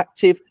get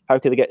active? How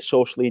can they get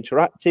socially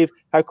interactive?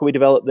 How can we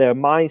develop their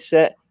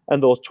mindset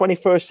and those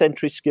 21st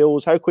century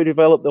skills? How can we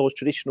develop those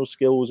traditional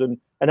skills and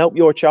help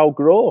your child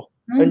grow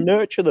and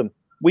nurture them?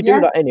 We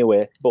do that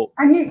anyway, but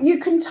you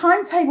can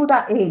timetable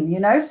that in, you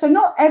know. So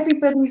not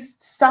everybody's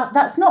stuff.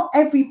 That's not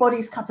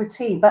everybody's cup of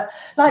tea. But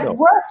like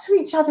work to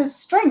each other's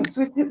strengths,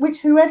 which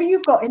whoever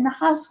you've got in the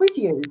house with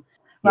you,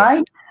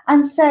 right?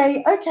 And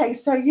say, okay,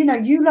 so you know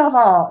you love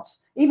art,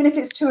 even if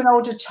it's to an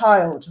older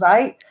child,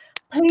 right?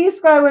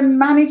 Please go and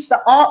manage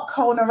the art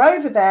corner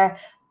over there.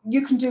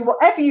 You can do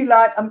whatever you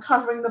like. I'm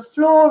covering the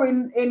floor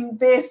in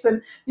this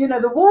and, you know,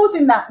 the walls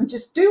in that, and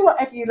just do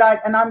whatever you like.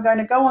 And I'm going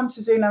to go on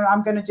to Zoom and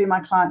I'm going to do my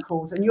client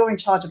calls, and you're in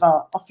charge of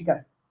art. Off you go.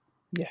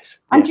 Yes.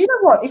 And do you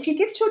know what? If you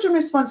give children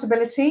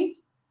responsibility,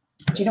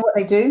 do you know what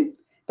they do?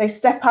 They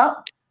step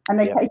up and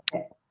they take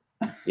it.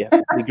 Yeah,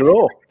 they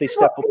grow. They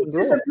step up and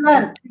grow. Have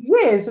learned for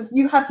years.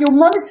 You have your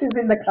monitors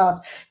in the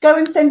class. Go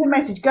and send a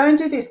message. Go and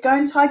do this. Go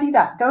and tidy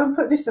that. Go and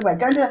put this away.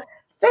 Go and do that.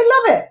 They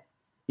love it.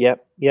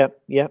 Yep.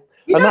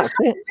 You don't have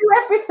to do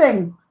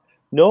everything.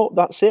 No,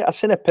 that's it. I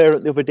seen a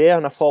parent the other day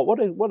and I thought,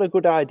 what a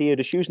good idea.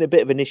 Just using a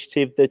bit of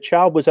initiative. The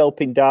child was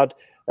helping dad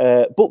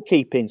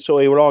bookkeeping. So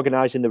he were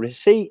organising the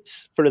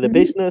receipts for the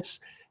business.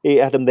 He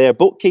had them there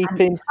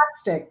bookkeeping.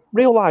 Fantastic.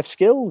 Real life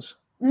skills.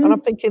 And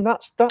I'm thinking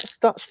that's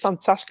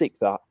fantastic.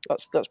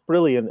 That's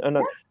brilliant.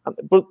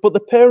 But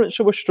the parents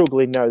who are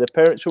struggling now, the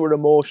parents who are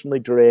emotionally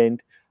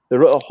drained,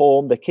 they're at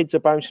home, the kids are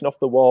bouncing off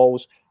the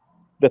walls.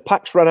 The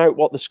packs ran out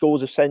what the schools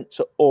have sent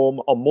to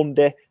home on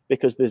Monday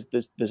because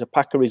there's a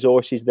pack of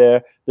resources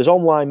there. There's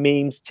online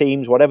memes,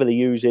 Teams, whatever they're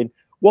using.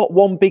 What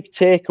one big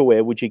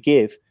takeaway would you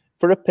give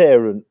for a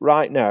parent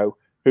right now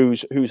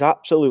who's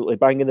absolutely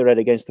banging their head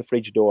against the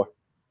fridge door?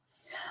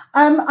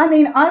 I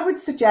mean, I would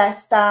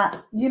suggest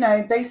that, you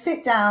know, they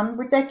sit down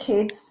with their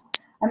kids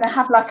and they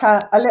have like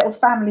a little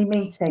family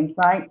meeting,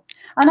 right?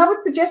 And I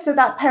would suggest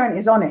that parent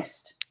is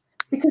honest,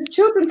 because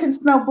children can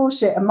smell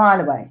bullshit a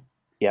mile away.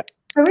 Yeah.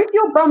 So if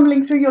you're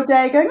bumbling through your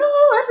day going,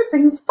 oh,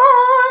 everything's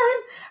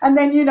fine, and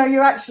then, you know,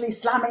 you're actually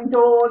slamming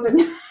doors and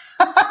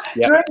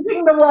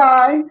drinking the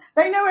wine,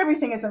 they know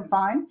everything isn't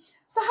fine.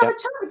 So have a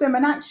chat with them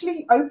and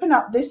actually open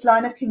up this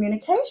line of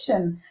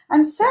communication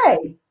and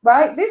say,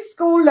 right, this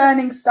school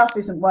learning stuff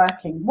isn't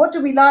working. What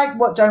do we like?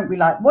 What don't we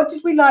like? What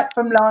did we like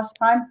from last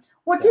time?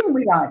 What didn't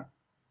we like?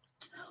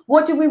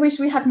 What do we wish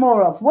we had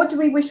more of? What do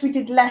we wish we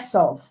did less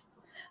of?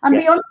 And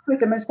be honest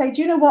with them and say,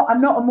 do you know what? I'm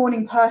not a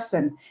morning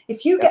person.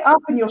 If you get up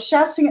and you're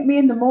shouting at me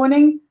in the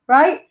morning,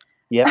 right?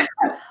 Yeah.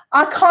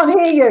 I can't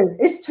hear you.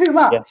 It's too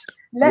much. Yes.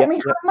 Let me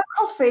have my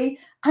coffee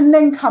and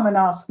then come and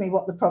ask me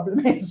what the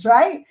problem is,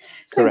 right?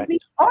 So be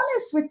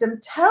honest with them.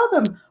 Tell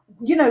them,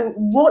 you know,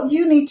 what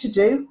you need to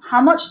do,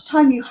 how much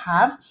time you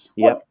have,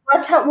 work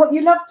out what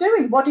you love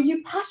doing. What are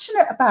you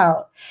passionate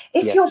about?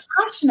 If you're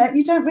passionate,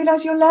 you don't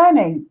realize you're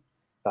learning.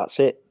 That's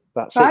it.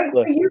 That's right. it.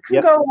 So you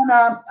can go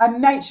on a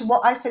nature,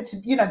 what I said to,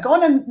 you know, go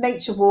on a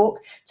nature walk,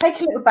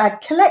 take a little bag,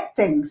 collect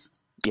things.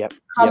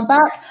 Come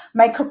back,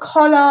 make a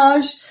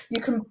collage.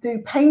 You can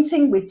do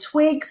painting with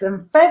twigs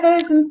and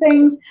feathers and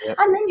things.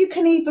 And then you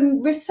can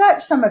even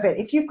research some of it.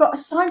 If you've got a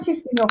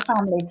scientist in your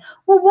family,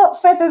 well,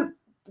 what feather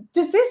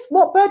does this,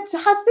 what bird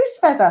has this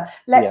feather?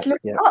 Let's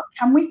look it up.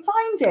 Can we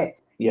find it?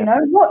 You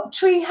know, what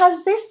tree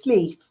has this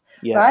leaf?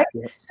 Right.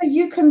 So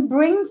you can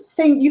bring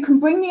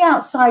the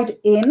outside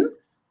in.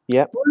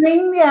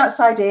 Bring the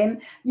outside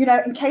in, you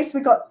know, in case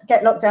we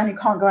get locked down, you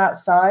can't go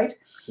outside.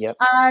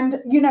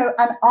 And, you know,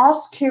 and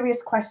ask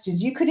curious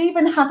questions. You could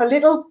even have a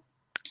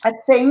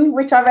thing,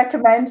 which I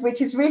recommend,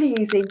 which is really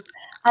easy,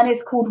 and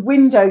it's called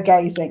window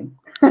gazing.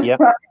 Right?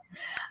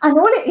 And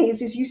all it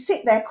is you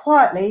sit there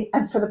quietly,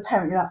 and for the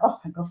parent, you're like, oh,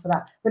 thank God for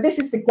that. But this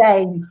is the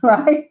game,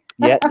 right?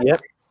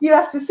 You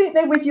have to sit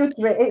there with your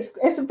drink.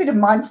 It's a bit of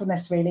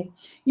mindfulness, really.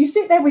 You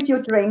sit there with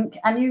your drink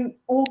and you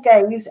all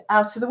gaze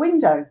out of the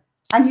window.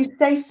 And you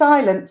stay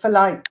silent for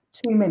like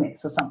 2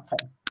 minutes or something.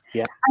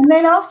 And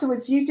then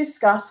afterwards, you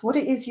discuss what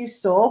it is you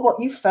saw, what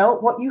you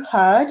felt, what you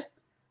heard,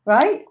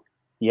 right?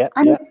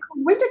 And it's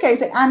called window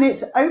gazing. And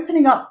it's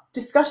opening up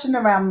discussion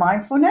around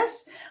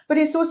mindfulness, but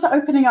it's also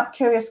opening up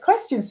curious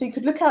questions. So you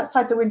could look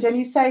outside the window and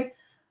you say,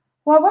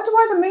 well, I wonder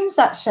why the moon's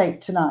that shape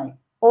tonight.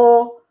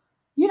 Or,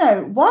 you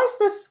know, why is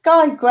the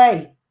sky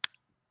grey?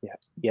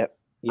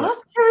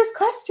 Ask curious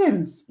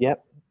questions.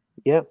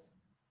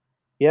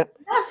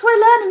 That's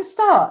where learning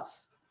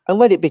starts. And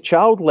let it be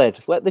child-led.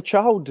 Let the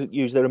child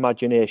use their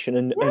imagination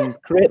and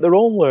create their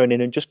own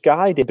learning and just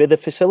guide it, be the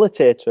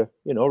facilitator,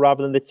 you know,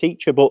 rather than the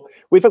teacher. But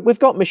we've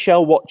got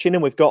Michelle watching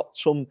and we've got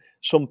some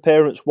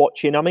parents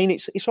watching. I mean,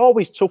 it's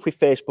always tough with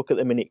Facebook at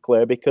the minute,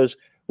 Claire, because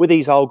with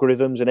these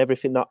algorithms and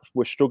everything that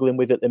we're struggling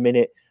with at the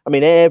minute, I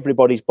mean,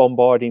 everybody's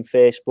bombarding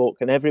Facebook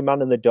and every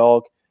man and the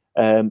dog,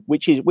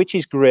 which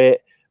is great.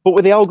 But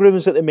with the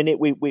algorithms at the minute,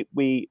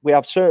 we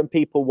have certain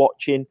people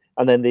watching,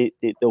 and then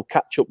they'll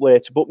catch up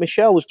later. But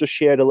Michelle has just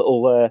shared a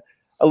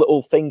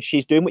little thing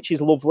she's doing, which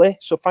is lovely.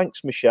 So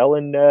thanks, Michelle.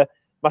 And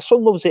my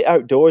son loves it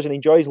outdoors and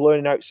enjoys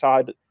learning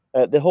outside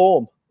the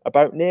home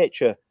about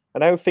nature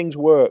and how things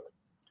work.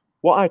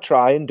 What I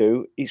try and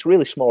do, it's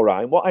really small,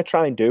 Ryan. What I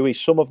try and do is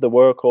some of the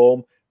work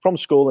home from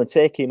school and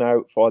take him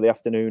out for the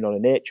afternoon on a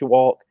nature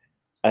walk.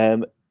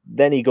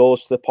 Then he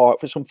goes to the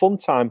park for some fun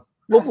time.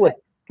 Lovely.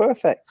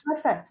 Perfect.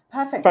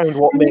 Perfect. Found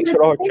what makes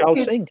our child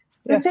sing.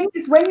 The thing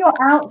is, when you're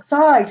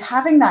outside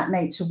having that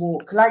nature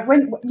walk, like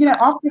when,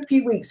 after a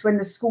few weeks when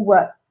the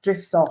schoolwork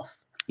drifts off,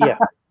 yeah,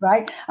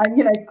 right? And,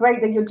 it's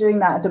great that you're doing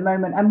that at the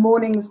moment. And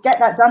mornings, get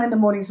that done in the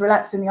mornings,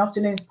 relax in the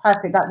afternoons,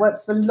 perfect. That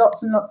works for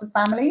lots and lots of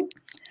families.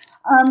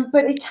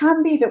 But it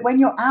can be that when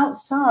you're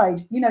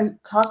outside,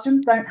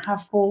 classrooms don't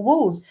have four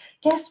walls.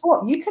 Guess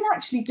what? You can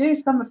actually do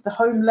some of the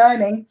home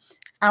learning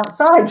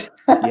outside.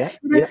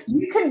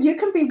 You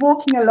can be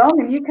walking along,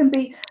 and you can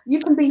be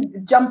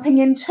jumping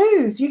in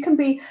twos. You can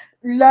be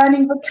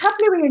learning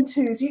vocabulary in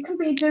twos. You can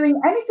be doing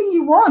anything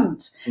you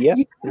want.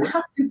 You don't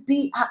have to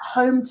be at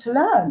home to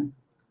learn.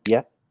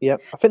 Yeah,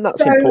 I think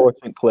that's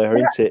important, Claire,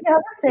 isn't it? The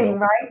other thing,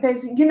 right?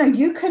 There's,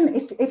 you can,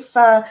 if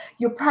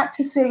you're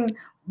practicing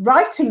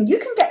writing, you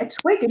can get a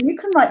twig and you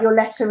can write your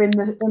letter in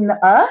the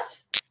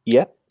earth.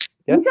 Yeah.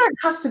 You don't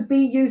have to be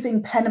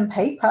using pen and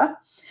paper.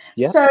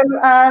 So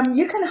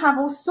you can have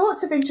all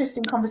sorts of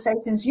interesting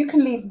conversations. You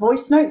can leave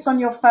voice notes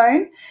on your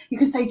phone. You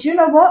can say, do you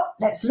know what?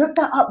 Let's look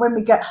that up when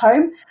we get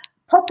home.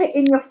 Pop it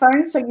in your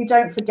phone so you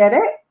don't forget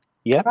it.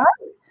 Yeah. Right?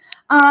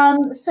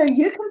 So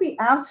you can be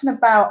out and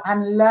about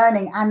and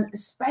learning, and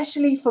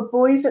especially for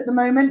boys at the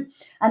moment,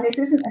 and this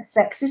isn't a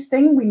sexist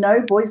thing. We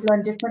know boys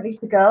learn differently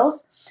to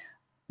girls.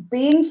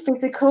 Being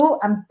physical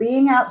and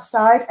being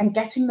outside and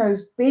getting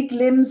those big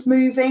limbs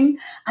moving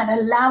and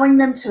allowing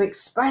them to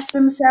express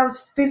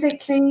themselves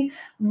physically,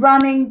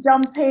 running,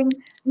 jumping,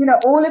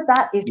 all of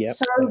that is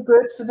so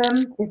good for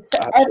them. It's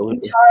for every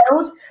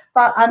child.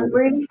 But I'm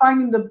really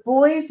finding the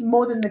boys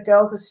more than the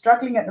girls are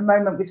struggling at the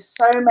moment with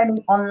so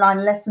many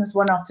online lessons,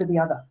 one after the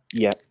other.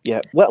 Yeah.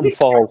 Let them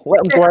fall.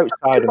 Let them go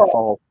outside and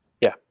fall.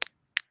 Yeah.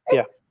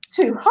 It's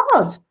too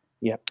hard.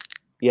 Yeah.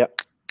 Way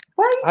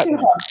too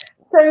hard.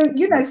 So,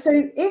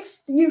 so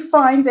if you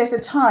find there's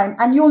a time,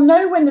 and you'll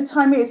know when the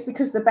time is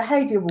because the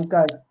behavior will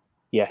go.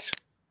 Yes.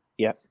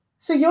 Yeah.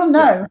 So you'll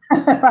know,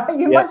 right?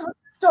 You might as well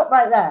stop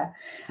right there.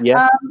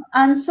 Yeah.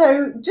 And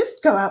so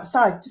just go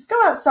outside. Just go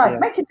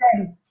outside. Make a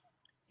day.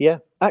 Yeah.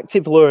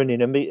 Active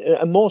learning.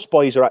 And most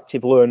boys are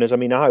active learners. I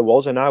mean, I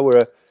was, and I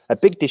were a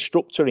big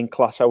disruptor in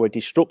class. I were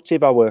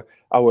disruptive. I were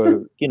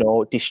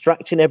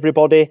distracting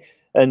everybody.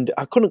 And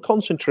I couldn't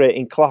concentrate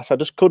in class. I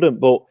just couldn't.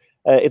 But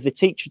if the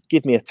teacher would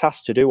give me a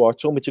task to do, or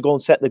told me to go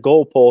and set the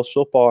goalposts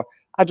up, or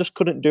I just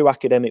couldn't do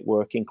academic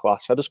work in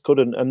class. I just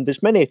couldn't. And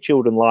there's many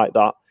children like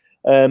that.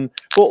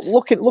 But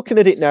looking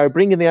at it now,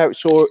 bringing the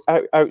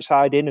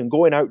outside in and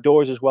going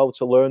outdoors as well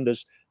to learn,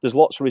 there's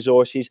lots of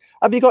resources.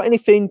 Have you got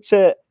anything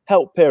to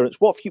help parents?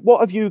 What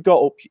have you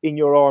got up in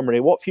your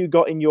armory? What have you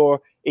got in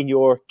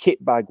your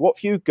kit bag? What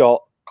have you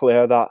got,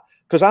 Claire?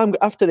 Because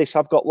after this,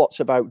 I've got lots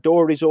of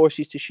outdoor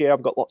resources to share.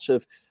 I've got lots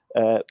of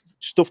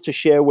stuff to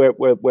share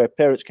where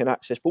parents can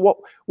access. But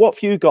what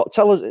have you got?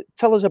 Tell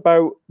us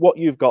about what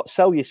you've got.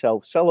 Sell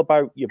yourself. Sell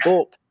about your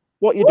book.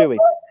 What you're doing.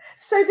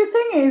 So the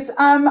thing is,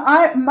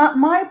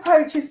 my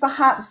approach is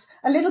perhaps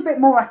a little bit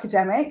more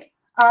academic.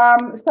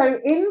 So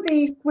in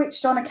the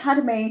Switched On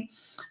Academy,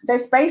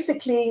 there's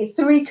basically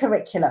 3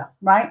 curricula,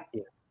 right?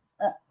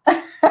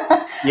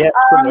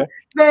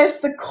 There's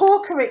the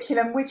core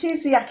curriculum, which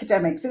is the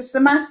academics. It's the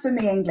maths and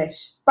the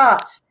English,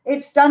 but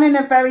it's done in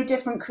a very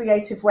different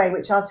creative way,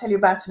 which I'll tell you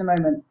about in a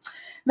moment.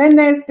 Then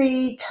there's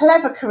the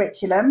clever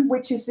curriculum,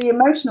 which is the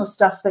emotional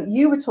stuff that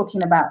you were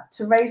talking about,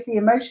 to raise the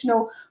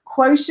emotional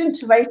quotient,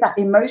 to raise that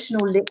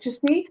emotional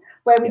literacy,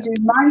 where we do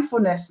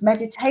mindfulness,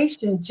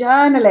 meditation,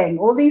 journaling,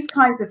 all these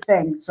kinds of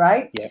things,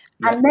 right?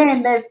 And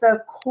then there's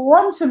the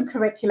quantum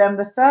curriculum,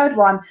 the third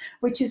one,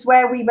 which is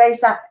where we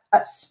raise that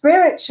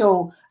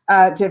spiritual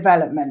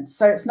development.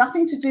 So it's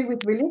nothing to do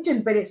with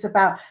religion, but it's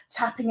about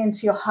tapping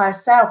into your higher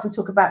self. We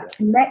talk about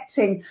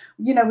connecting,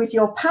 with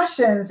your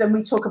passions, and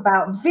we talk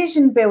about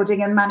vision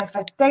building and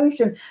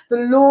manifestation, the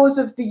laws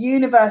of the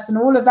universe and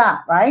all of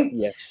that, right?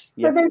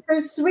 So there's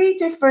those 3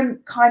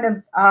 different kind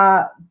of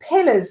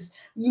pillars,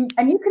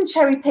 and you can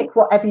cherry pick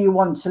whatever you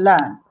want to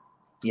learn.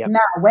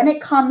 Now, when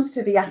it comes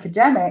to the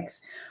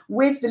academics,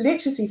 with the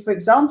literacy, for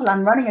example,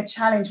 I'm running a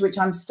challenge which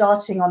I'm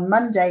starting on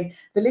Monday,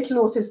 the Little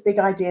Authors Big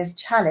Ideas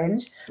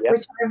Challenge,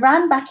 which I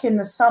ran back in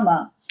the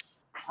summer.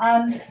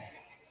 And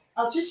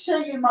I'll just show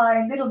you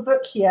my little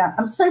book here.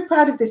 I'm so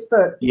proud of this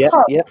book.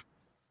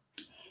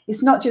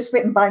 It's not just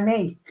written by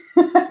me.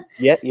 So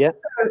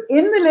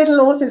in the Little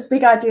Authors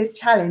Big Ideas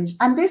Challenge,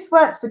 and this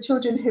worked for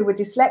children who were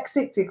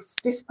dyslexic,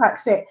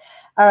 dyspraxic,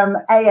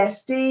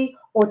 ASD,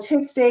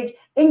 autistic,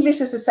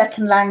 English as a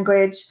second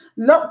language,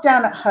 locked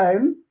down at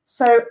home.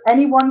 So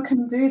anyone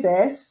can do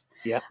this.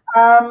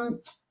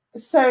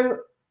 So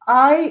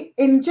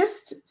in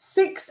just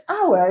 6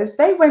 hours,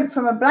 they went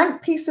from a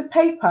blank piece of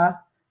paper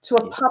to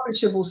a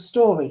publishable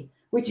story,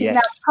 which is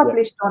now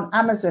published on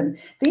Amazon.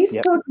 These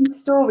children's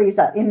stories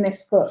are in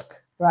this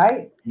book,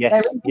 right? Yes.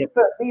 They're in this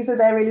book. These are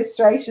their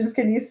illustrations.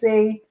 Can you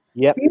see?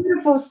 Yep.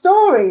 Beautiful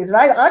stories,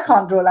 right? I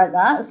can't draw like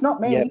that. It's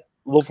not me. Yep.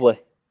 Lovely.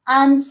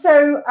 And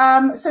so,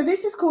 so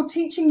this is called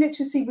Teaching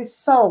Literacy with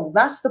Soul.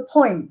 That's the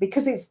point,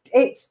 because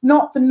it's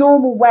not the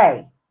normal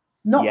way,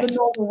 the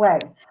normal way.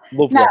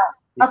 Lovely. Now,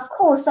 of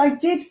course, I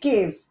did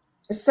give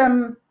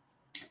some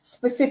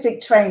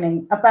specific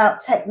training about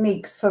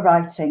techniques for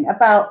writing,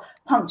 about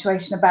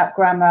punctuation, about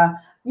grammar,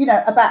 you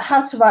know, about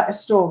how to write a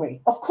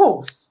story, of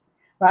course,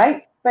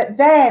 right? But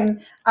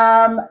then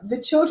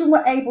the children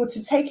were able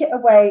to take it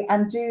away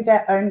and do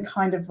their own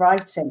kind of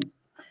writing.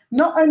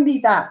 Not only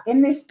that,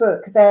 in this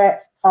book,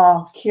 there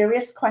are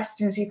curious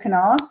questions you can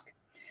ask.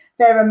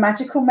 There are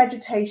magical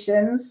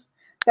meditations.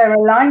 There are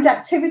aligned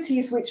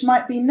activities which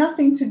might be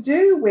nothing to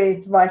do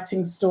with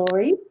writing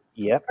stories.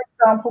 Yep. For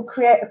example,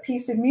 create a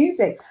piece of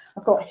music.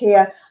 I've got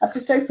here, I've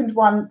just opened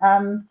one,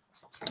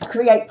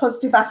 create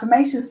positive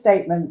affirmation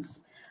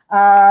statements.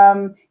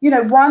 You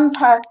know, one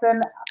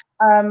person,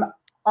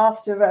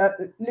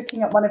 after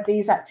looking at one of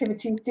these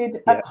activities, did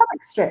a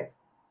comic strip.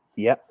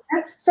 Yep.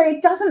 So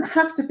it doesn't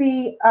have to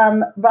be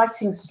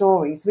writing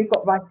stories. We've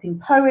got writing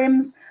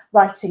poems,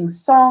 writing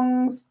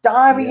songs,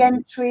 diary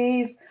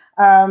entries,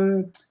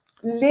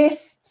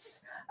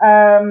 lists,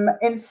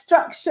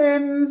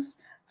 instructions.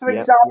 For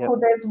example,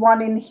 there's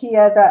one in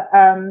here that,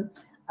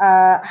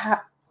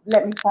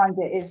 let me find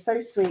it, it's so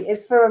sweet.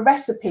 It's for a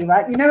recipe,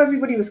 right? You know,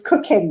 everybody was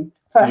cooking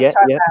first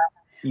time out.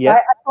 Yeah.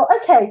 Right? I thought,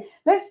 okay,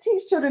 let's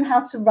teach children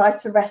how to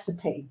write a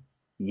recipe.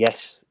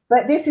 Yes.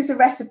 But this is a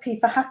recipe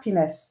for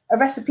happiness, a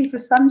recipe for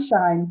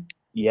sunshine.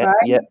 Yeah,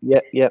 right?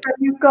 yeah. So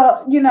you've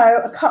got, you know,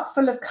 a cup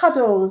full of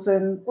cuddles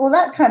and all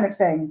that kind of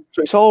thing.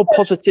 So it's all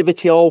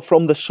positivity, all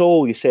from the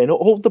soul. You're saying,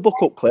 hold the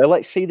book up, Claire.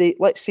 Let's see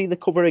the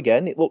cover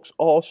again. It looks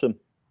awesome.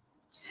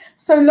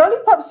 So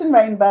lollipops and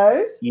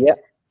rainbows. Yeah.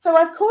 So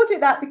I've called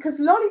it that because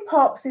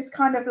lollipops is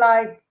kind of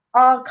like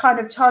our kind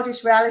of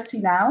childish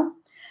reality now.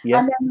 Yeah.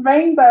 And then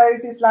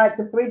rainbows is like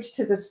the bridge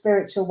to the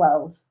spiritual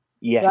world.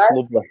 Yes, right?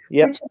 Lovely.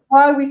 Yeah. Which is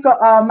why we've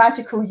got our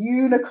magical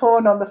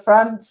unicorn on the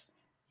front.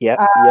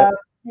 Yeah.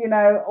 You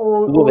know,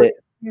 all it.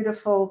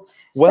 Beautiful.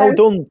 Well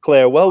done,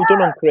 Claire. Well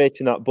done on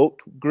creating that book.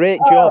 Great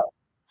job.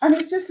 And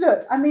it's just,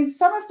 look, I mean,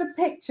 some of the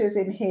pictures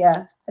in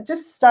here are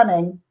just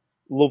stunning.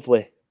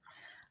 Lovely.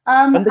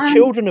 And the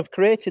children have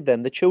created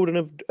them. The children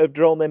have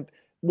drawn them.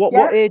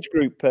 What age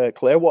group,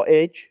 Claire? What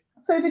age?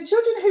 So the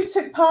children who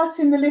took part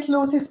in the Little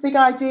Authors Big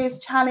Ideas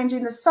Challenge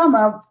in the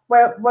summer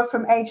were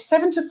from age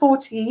 7 to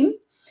 14.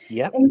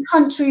 Yep. In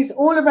countries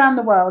all around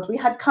the world. We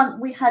had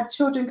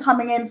children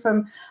coming in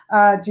from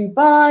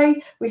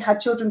Dubai. We had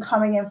children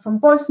coming in from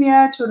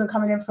Bosnia, children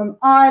coming in from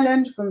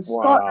Ireland, from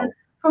Scotland,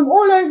 from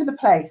all over the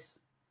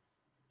place.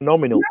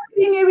 Phenomenal.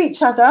 Nobody knew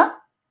each other.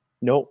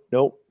 No.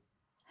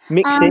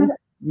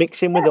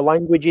 Mixing with the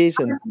languages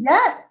and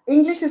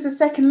English is a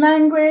second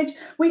language.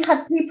 We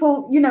had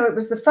people, you know, it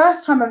was the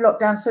first time of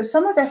lockdown, so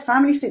some of their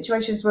family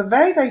situations were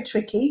very, very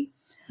tricky.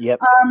 Yep.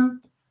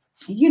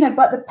 You know,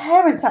 but the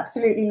parents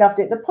absolutely loved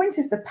it. The point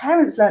is the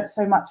parents learnt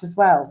so much as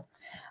well.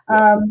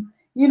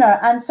 You know,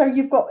 and so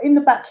you've got in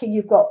the back here,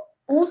 you've got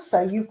all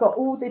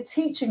the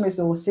teaching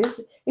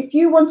resources. If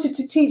you wanted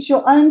to teach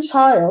your own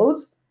child,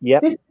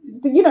 you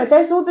know,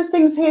 there's all the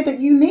things here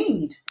that you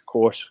need. Of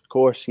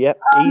course,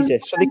 easy.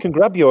 So they can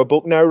grab your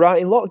book now,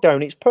 right in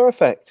lockdown. It's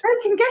perfect.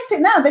 They can get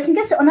it now. They can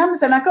get it on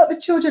Amazon. I got the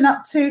children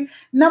up to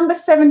number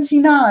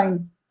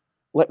 79.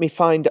 Let me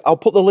find. I'll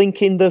put the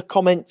link in the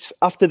comments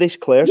after this,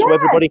 Claire, so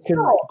everybody can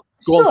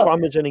go on to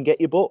Amazon and get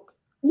your book.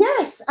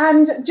 Yes,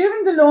 and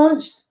during the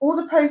launch, all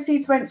the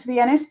proceeds went to the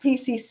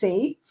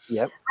NSPCC.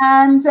 Yep.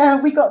 And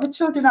we got the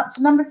children up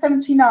to number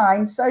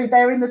 79. So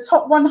they're in the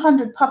top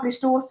 100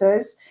 published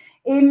authors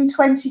in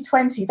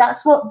 2020.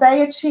 That's what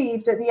they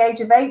achieved at the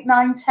age of 8,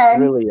 9, 10.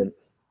 Brilliant.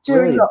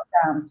 During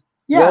lockdown.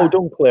 Yeah. Well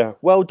done, Claire.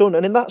 Well done.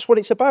 And then that's what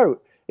it's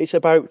about. It's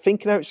about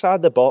thinking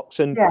outside the box,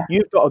 and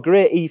you've got a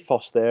great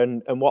ethos there,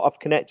 and what I've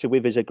connected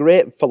with is a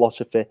great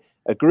philosophy,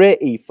 a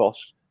great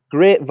ethos,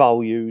 great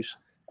values,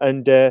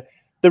 and they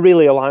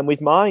really align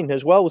with mine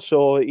as well.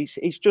 So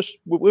it's just,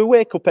 we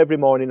wake up every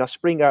morning, I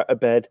spring out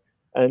of bed,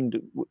 and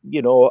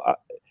you know,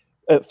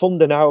 at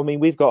Funder now, I mean,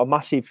 we've got a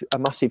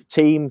massive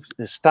team,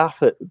 the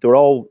staff, they're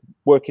all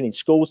working in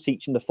schools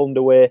teaching the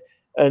Funder way,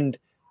 and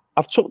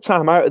I've took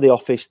time out of the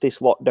office this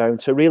lockdown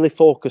to really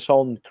focus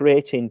on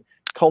creating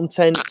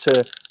content,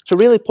 to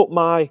really put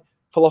my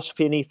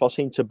philosophy and ethos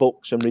into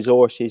books and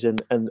resources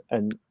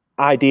and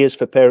ideas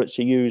for parents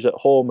to use at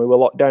home who are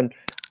locked down.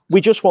 We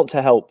just want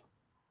to help.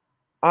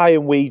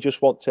 We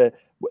just want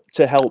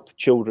to help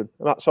children,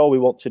 and that's all we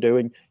want to do.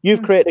 And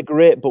you've created a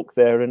great book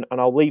there, and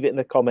I'll leave it in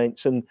the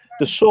comments. And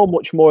there's so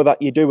much more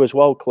that you do as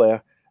well,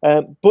 Claire.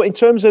 But in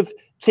terms of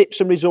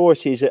tips and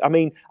resources, I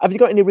mean, have you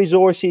got any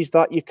resources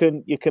that you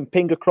can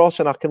ping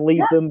across, and I can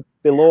leave them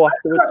below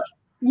afterwards?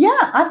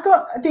 Yeah, I've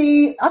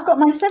got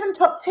my 7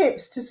 top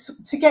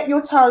tips to get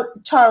your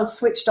child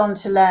switched on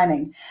to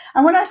learning.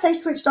 And when I say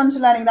switched on to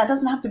learning, that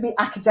doesn't have to be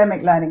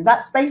academic learning.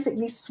 That's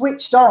basically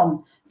switched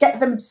on. Get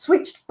them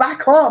switched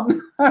back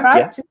on, all right?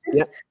 Yeah, To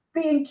just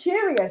being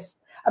curious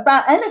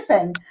about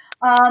anything.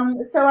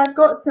 So I've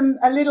got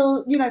a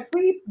little,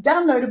 free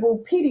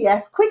downloadable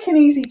PDF, quick and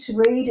easy to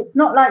read. It's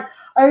not like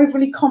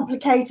overly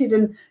complicated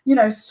and,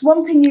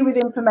 swamping you with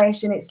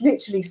information. It's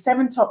literally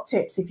 7 top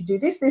tips. If you do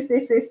this,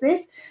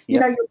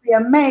 you'll be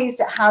amazed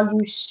at how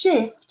you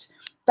shift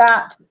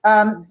that,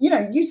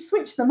 you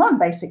switch them on,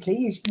 basically.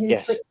 You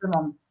switch them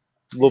on.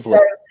 Lovely. So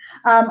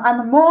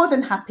I'm more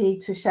than happy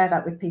to share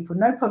that with people.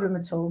 No problem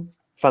at all.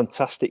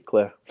 Fantastic,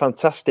 Claire.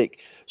 Fantastic.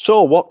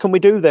 So what can we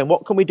do then?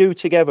 What can we do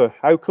together?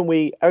 How can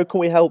we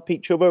help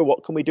each other?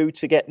 What can we do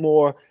to get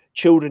more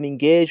children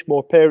engaged,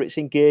 more parents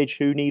engaged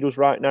who need us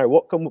right now?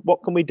 What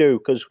can we do?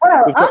 Because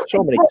we've got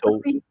so many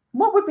tools.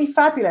 What would be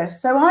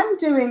fabulous? So I'm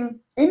doing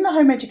in the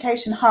Home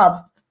Education Hub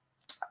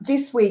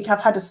this week.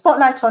 I've had a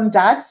spotlight on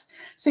dads.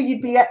 So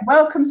you'd be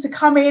welcome to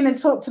come in and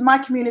talk to my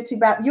community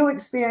about your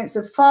experience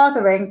of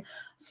fathering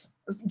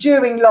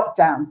during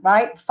lockdown,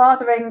 right?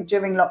 Fathering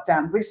during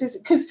lockdown, which is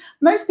because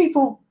most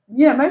people,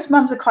 most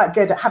mums are quite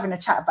good at having a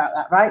chat about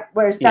that, right?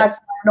 Whereas dads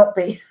might not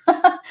be.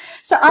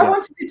 So I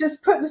wanted to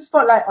just put the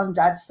spotlight on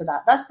dads for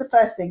that. That's the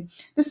first thing.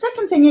 The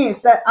second thing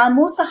is that I'm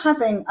also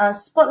having a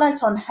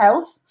spotlight on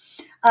health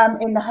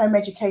in the Home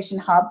Education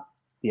Hub.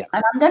 Yeah.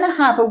 And I'm going to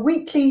have a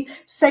weekly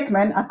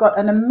segment. I've got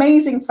an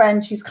amazing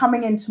friend. She's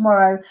coming in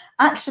tomorrow,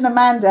 Action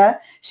Amanda.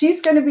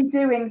 She's going to be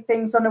doing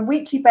things on a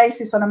weekly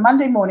basis on a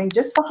Monday morning,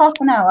 just for half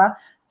an hour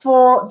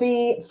for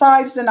the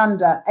 5s and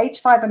under, age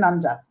 5 and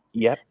under.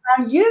 Yep.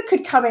 Now you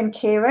could come in,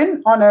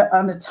 Kieran, on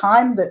a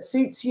time that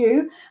suits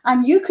you,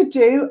 and you could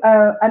do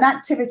an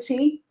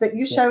activity that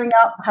you're showing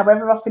up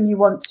however often you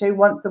want to,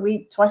 once a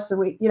week, twice a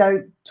week,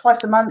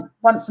 twice a month,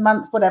 once a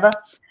month, whatever.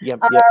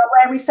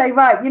 Where we say,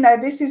 right,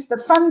 this is the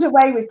fund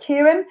away with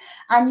Kieran,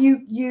 and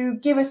you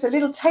give us a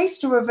little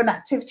taster of an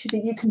activity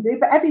that you can do,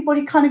 but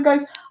everybody kind of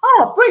goes,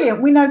 oh,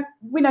 brilliant. We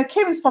know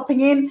Kieran's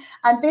popping in,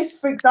 and this,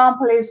 for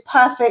example, is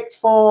perfect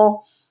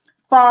for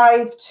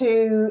 5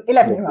 to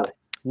 11-year-olds.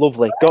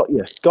 Lovely. Got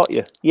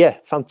you. Yeah,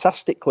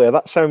 fantastic, Claire.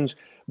 That sounds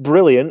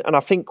brilliant. And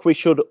I think we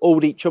should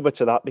hold each other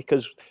to that,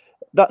 because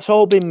that's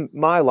all been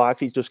my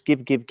life, is just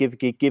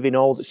giving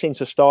all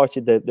since I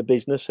started the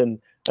business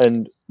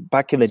and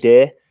back in the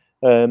day.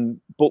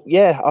 But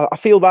yeah, I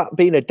feel that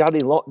being a dad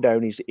in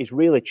lockdown is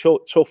really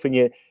tough.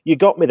 And you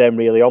got me then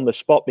really on the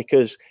spot,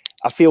 because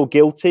I feel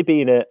guilty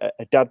being a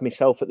dad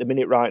myself at the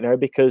minute right now,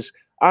 because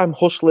I'm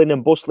hustling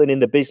and bustling in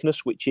the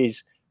business, which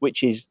is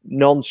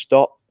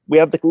non-stop. We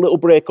had the little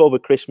break over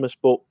Christmas,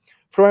 but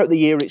throughout the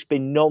year it's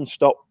been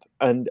non-stop.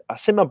 And I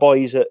see my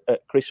boys at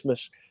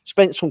Christmas,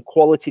 spent some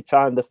quality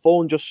time. The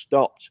phone just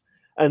stopped.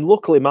 And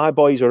luckily my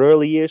boys are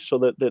early years, so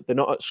that they're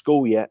not at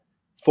school yet,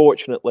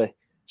 fortunately.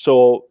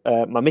 So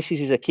my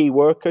missus is a key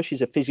worker.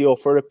 She's a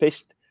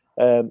physiotherapist.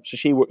 So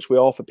she works with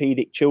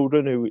orthopedic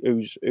children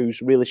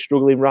who's really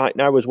struggling right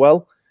now as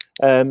well.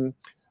 And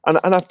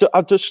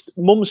I've just,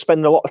 mum's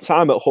spending a lot of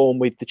time at home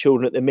with the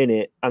children at the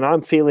minute. And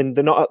I'm feeling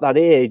they're not at that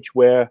age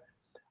where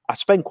I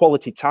spend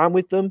quality time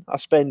with them. I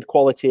spend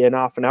quality an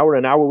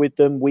hour with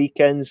them,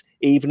 weekends,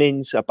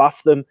 evenings. I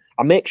bath them.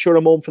 I make sure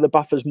I'm home for the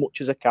bath as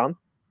much as I can.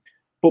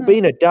 But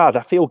being a dad,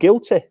 I feel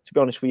guilty, to be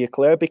honest with you,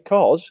 Claire,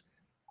 because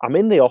I'm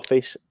in the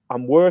office,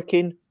 I'm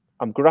working,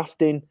 I'm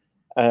grafting.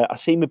 I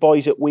see my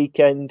boys at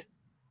weekend.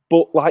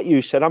 But like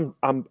you said, I'm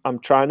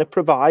trying to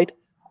provide.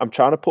 I'm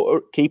trying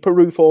to keep a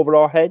roof over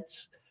our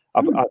heads.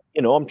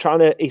 I'm trying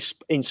to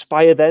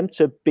inspire them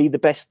to be the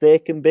best they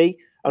can be,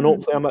 and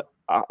hopefully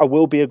I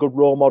will be a good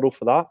role model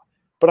for that.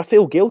 But I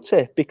feel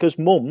guilty because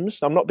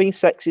mums, I'm not being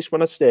sexist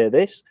when I say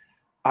this,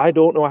 I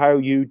don't know how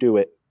you do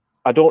it.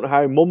 I don't know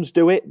how mums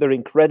do it. They're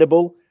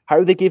incredible.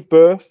 How they give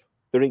birth,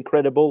 they're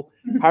incredible.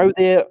 How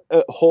they're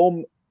at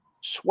home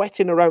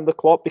sweating around the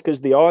clock,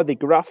 because they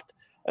graft,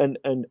 and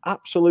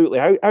absolutely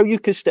how you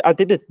can I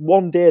did it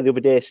one day the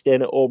other day,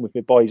 staying at home with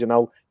my boys, and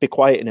I'll be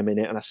quiet in a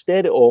minute. And I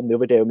stayed at home the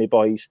other day with my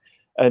boys,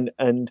 and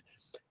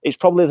it's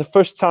probably the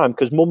first time,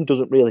 because mum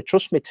doesn't really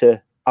trust me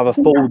to have a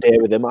full day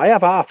with them. I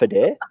have half a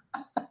day.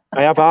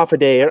 And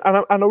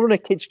I run a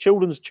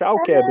children's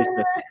childcare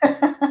business.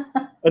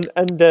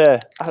 And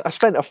I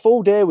spent a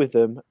full day with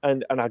them,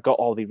 and I got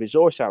all the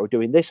resources. I was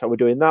doing this, I was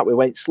doing that. We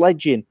went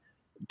sledging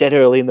dead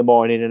early in the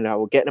morning, and I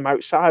was getting them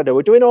outside. I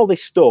was doing all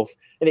this stuff,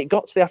 and it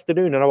got to the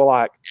afternoon, and I was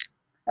like,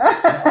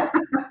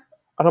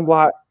 and I'm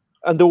like,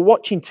 and they were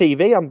watching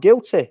TV. I'm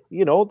guilty,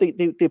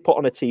 They put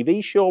on a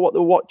TV show what they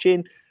were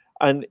watching,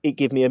 and it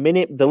gave me a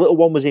minute. The little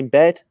one was in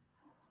bed,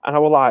 and I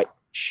was like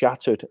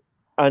shattered,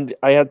 and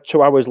I had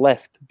 2 hours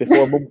left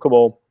before mum come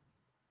home.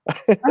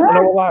 And I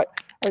was like,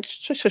 it's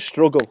just a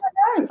struggle.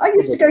 I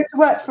used to go to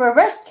work for a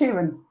rest,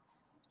 Kieran.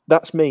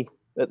 That's me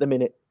at the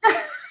minute.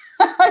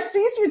 It's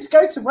easier to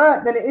go to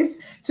work than it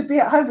is to be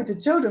at home with the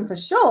children, for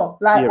sure.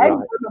 Like, any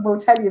woman will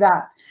tell you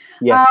that.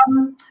 Yes.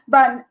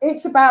 But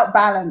it's about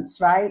balance,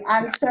 right?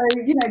 And so,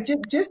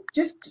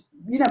 just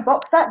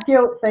box that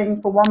guilt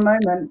thing for one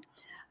moment.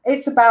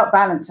 It's about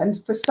balance. And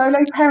for solo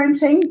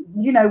parenting,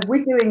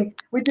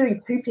 we're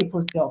doing two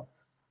people's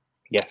jobs.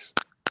 Yes.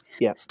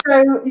 Yeah.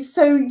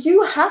 So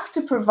you have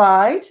to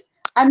provide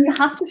and you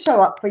have to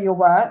show up for your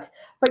work,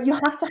 but you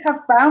have to have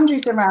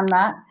boundaries around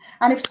that.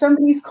 And if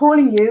somebody's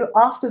calling you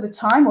after the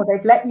time or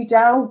they've let you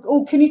down,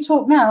 oh, can you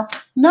talk now?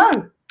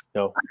 No,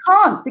 I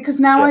can't, because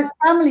now it's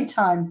family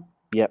time.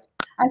 Yep.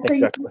 And so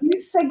you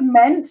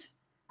segment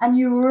and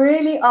you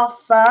really are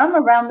firm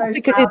around those. I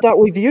think I did that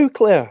with you,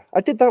 Claire. I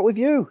did that with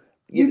you.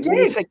 You did.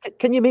 You said,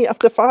 can you meet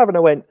after 5? And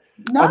I went,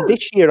 no. And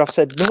this year I've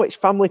said, no, it's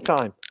family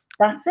time.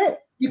 That's it.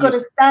 You got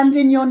to stand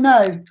in your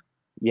no.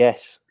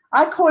 Yes.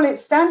 I call it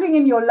standing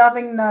in your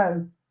loving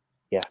no.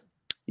 Yeah.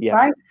 Yeah.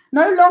 Right?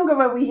 No longer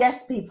are we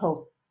yes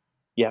people.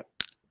 Yeah.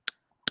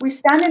 We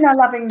stand in our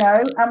loving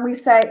no, and we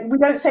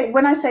don't say,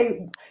 when I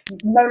say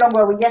no longer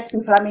are we yes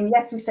people, I mean,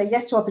 yes, we say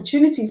yes to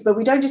opportunities, but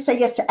we don't just say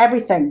yes to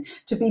everything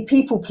to be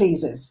people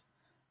pleasers,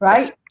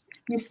 right? Yes.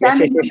 You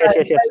stand in your no.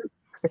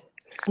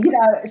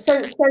 Yes.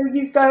 So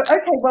you go,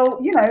 okay, well,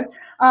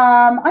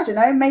 I don't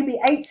know, maybe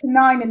 8 to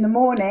 9 in the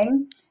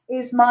morning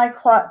is my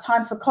quiet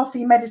time for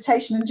coffee,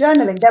 meditation, and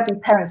journaling. There'll be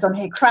parents on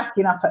here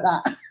cracking up at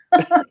that.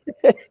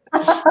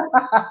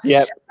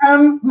 Yeah.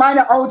 Mine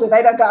are older;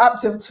 they don't go up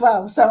till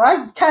 12, so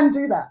I can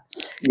do that.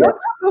 Your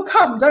time will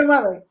come. Don't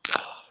worry.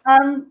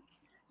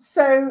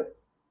 So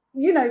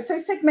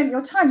segment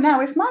your time.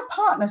 Now, if my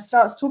partner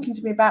starts talking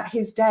to me about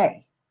his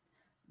day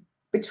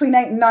between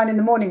 8 and 9 in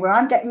the morning, where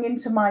I'm getting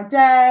into my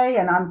day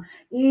and I'm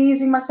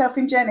easing myself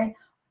in gently,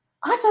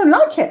 I don't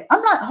like it.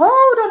 I'm like, hold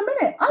on a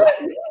minute. I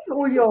don't need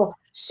all your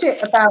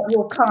shit about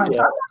your clients.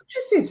 I'm not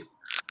interested.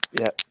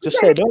 Yeah, just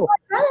say no.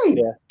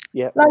 Yeah,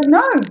 yeah. Like,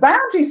 no,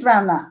 boundaries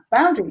around that.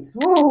 Boundaries.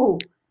 Whoa,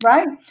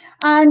 right?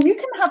 And you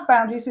can have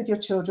boundaries with your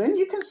children.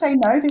 You can say,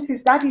 no, this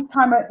is daddy's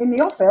time in the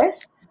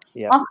office.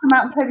 Yeah. I'll come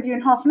out and play with you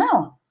in half an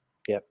hour.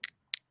 Yeah.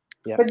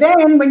 Yeah. But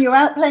then when you're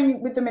out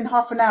playing with them in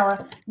half an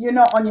hour, you're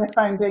not on your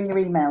phone doing your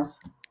emails.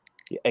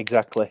 Yeah,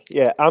 exactly.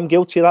 Yeah, I'm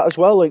guilty of that as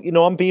well.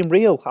 I'm being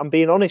real. I'm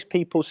being honest.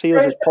 People see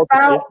us as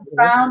positive.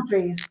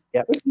 Boundaries.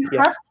 Yep. If you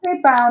have clear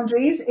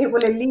boundaries, it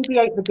will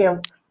alleviate the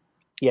guilt.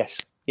 Yes.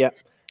 Yeah.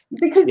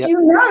 Because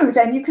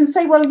then you can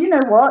say, well, you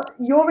know what?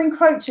 You're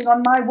encroaching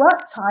on my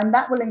work time.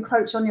 That will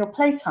encroach on your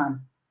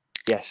playtime.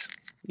 Yes.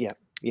 Yeah.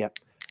 Yeah.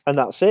 And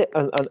that's it.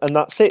 And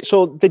that's it.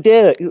 So the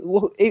day,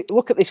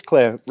 look at this,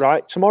 Claire,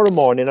 right? Tomorrow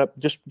morning,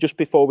 just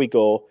before we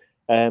go,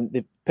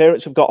 the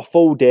parents have got a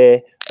full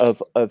day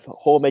of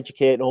home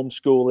educating,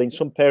 homeschooling.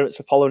 Some parents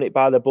are following it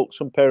by the book.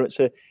 Some parents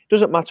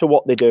doesn't matter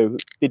what they do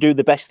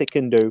the best they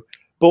can do.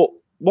 But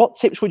what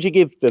tips would you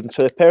give them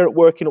to a parent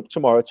working up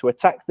tomorrow to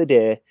attack the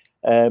day?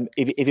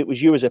 If it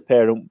was you as a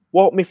parent,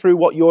 walk me through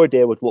what your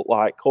day would look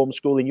like,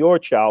 homeschooling your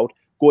child,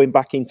 going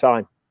back in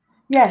time.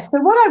 Yes.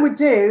 So what I would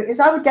do is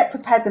I would get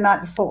prepared the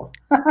night before.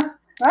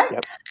 Right?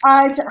 Yep.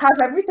 I'd have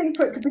everything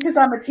because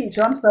I'm a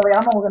teacher. I'm sorry,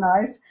 I'm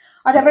organized.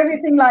 I'd have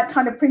everything like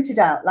kind of printed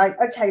out. Like,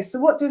 okay, so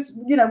what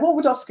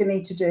would Oscar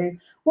need to do?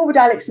 What would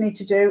Alex need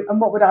to do?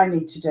 And what would I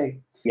need to do?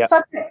 Yep.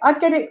 So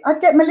I'd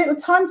get my little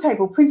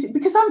timetable printed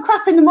because I'm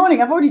crap in the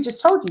morning. I've already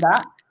just told you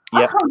that.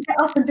 Yep. I can't get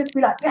up and just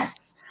be like,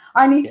 yes,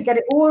 I need to get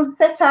it all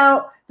set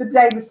out the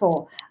day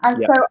before. And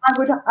so I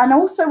would, and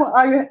also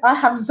I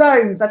have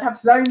zones. I'd have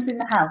zones in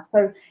the house.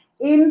 So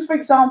in, for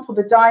example,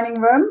 the dining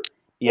room,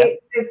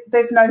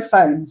 there's no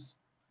phones.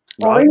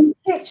 Right. Or in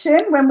the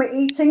kitchen when we're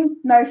eating,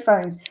 no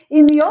phones.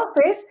 In the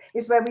office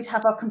is where we'd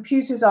have our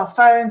computers, our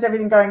phones,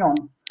 everything going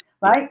on,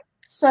 right?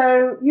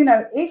 So,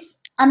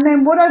 and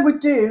then what I would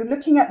do,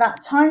 looking at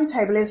that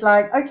timetable, is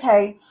like,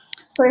 okay,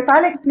 so if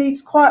Alex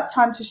needs quiet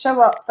time to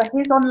show up for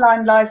his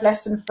online live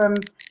lesson from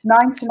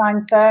 9 to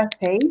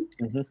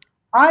 9:30,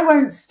 I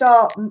won't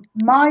start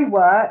my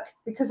work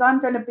because I'm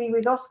going to be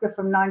with Oscar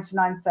from 9 to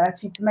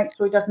 9:30 to make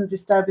sure he doesn't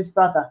disturb his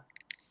brother.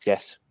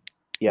 Yes.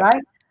 Yeah.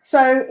 Right.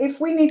 So if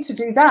we need to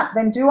do that,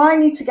 then do I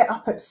need to get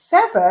up at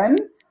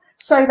 7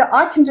 so that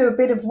I can do a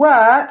bit of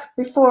work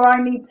before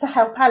I need to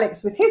help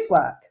Alex with his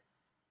work?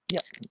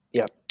 Yep.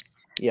 Yep.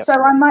 Yep. So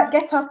I might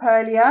get up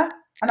earlier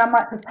and I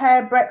might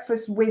prepare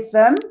breakfast with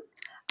them.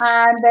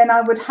 And then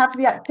I would have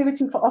the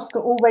activity for Oscar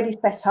already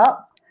set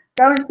up.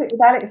 Go and sit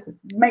with Alex,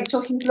 make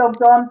sure he's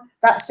logged on.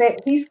 That's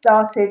it. He's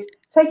started.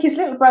 Take his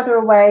little brother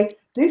away.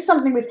 Do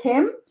something with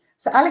him.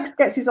 So Alex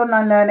gets his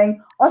online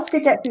learning.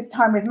 Oscar gets his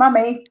time with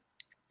mummy.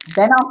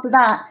 Then after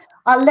that,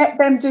 I'll let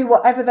them do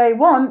whatever they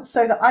want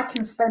so that I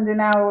can spend an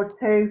hour or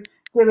two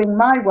doing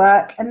my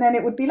work. And then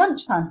it would be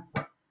lunchtime.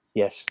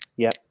 Yes.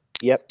 Yep.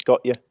 Yep.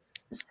 Got you.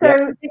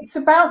 So it's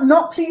about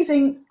not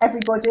pleasing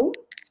everybody.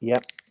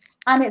 Yep.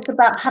 And it's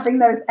about having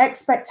those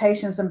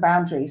expectations and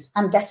boundaries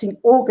and getting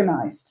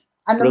organized.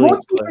 And the more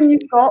children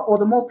you've got, or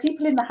the more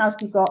people in the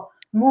house you've got,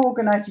 the more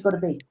organized you've got to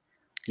be.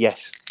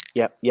 Yes.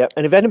 Yep. Yep.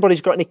 And if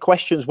anybody's got any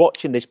questions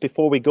watching this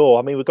before we go,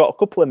 I mean, we've got a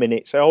couple of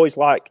minutes. I always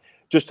like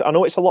I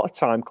know it's a lot of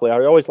time,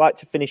 Claire. I always like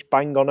to finish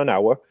bang on an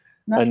hour.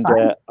 That's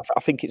fine. I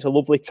think it's a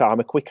lovely time,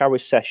 a quick hour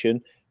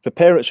session. For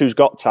parents who's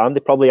got time,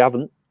 they probably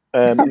haven't.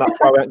 And that's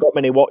why we haven't got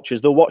many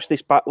watchers. They'll watch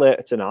this back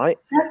later tonight.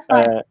 That's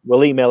fine.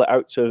 We'll email it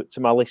out to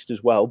my list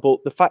as well.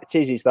 But the fact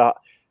is that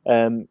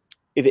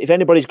if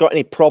anybody's got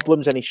any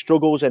problems, any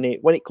struggles,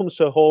 when it comes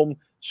to home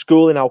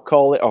schooling, I'll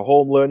call it, or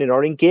home learning,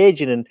 or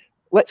engaging, and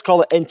let's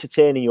call it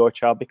entertaining your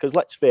child, because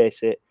let's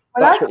face it,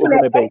 that's what we're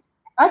going to be.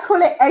 I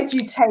call it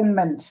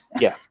edutainment.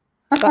 Yeah,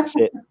 that's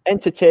it.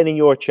 Entertaining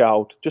your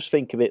child. Just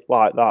think of it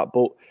like that.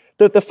 But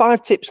the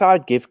 5 tips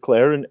I'd give,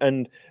 Claire,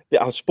 and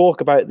I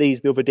spoke about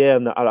these the other day,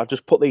 and I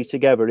just put these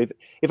together.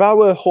 If I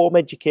were home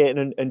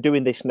educating and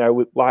doing this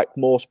now, like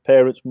most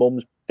parents,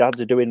 mums, dads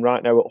are doing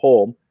right now at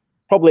home,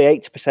 probably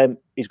 80%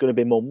 is going to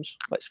be mums,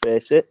 let's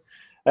face it.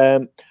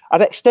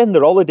 I'd extend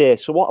their holiday.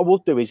 So what I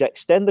would do is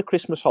extend the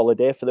Christmas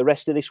holiday for the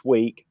rest of this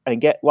week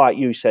and get, like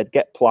you said,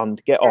 get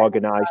planned, get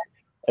organised,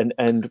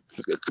 and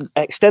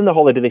extend the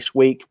holiday this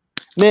week.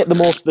 Make the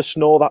most of the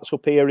snow that's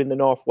up here in the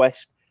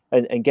northwest,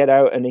 and get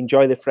out and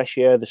enjoy the fresh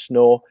air, the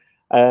snow.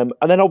 And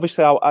then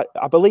obviously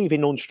I believe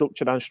in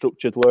unstructured and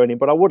structured learning,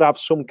 but I would have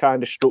some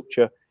kind of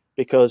structure,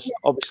 because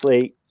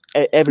obviously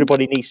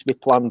everybody needs to be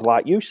planned,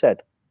 like you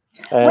said.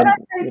 When I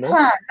say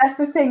plan, that's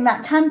the thing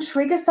that can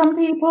trigger some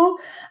people.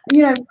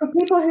 You know, for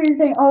people who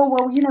think, oh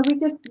well, you know,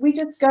 we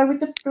just go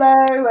with the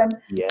flow, and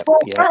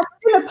that's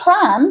still a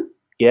plan.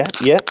 Right?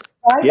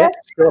 That's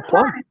still a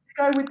plan to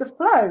go with the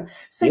flow.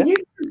 So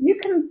you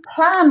can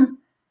plan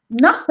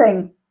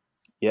nothing.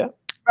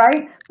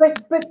 Right,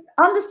 but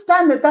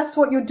understand that that's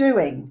what you're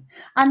doing,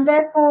 and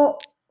therefore,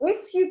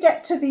 if you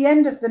get to the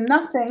end of the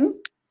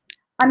nothing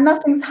and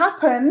nothing's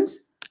happened,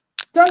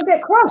 don't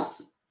get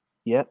cross.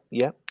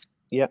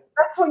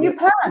 That's what you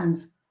planned.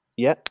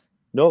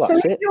 No, that's so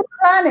if you're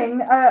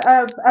planning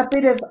a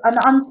bit of an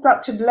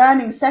unstructured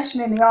learning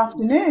session in the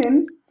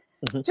afternoon,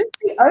 just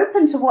be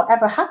open to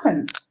whatever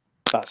happens.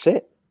 That's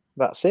it.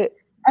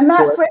 And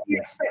that's where the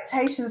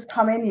expectations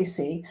come in, you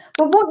see.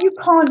 But what you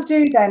can't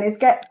do then is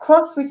get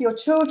cross with your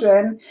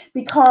children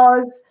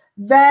because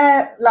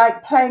they're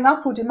like playing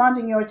up or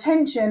demanding your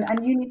attention,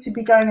 and you need to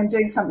be going and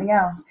doing something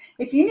else.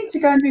 If you need to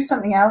go and do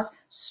something else,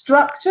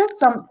 structure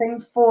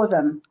something for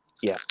them.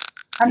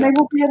 And they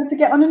will be able to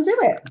get on and do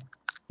it.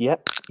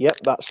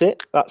 That's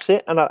it.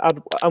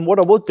 And what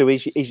I would do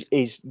is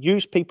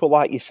use people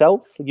like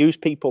yourself, use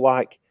people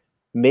like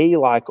me,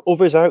 like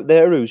others out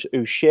there who's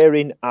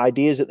sharing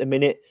ideas at the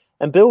minute,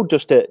 and build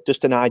just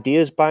an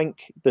ideas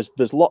bank.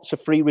 There's lots of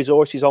free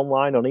resources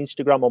online, on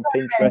Instagram, on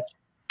Pinterest.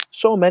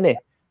 So many.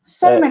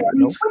 I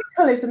mean,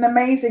 Twinkle is an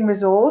amazing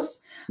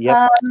resource.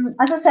 As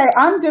I say,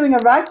 I'm doing a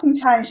writing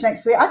challenge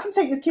next week. I can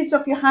take your kids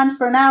off your hand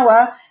for an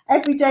hour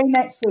every day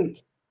next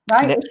week.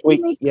 Right? Next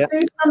week, you need to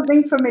do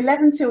something from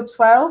 11 till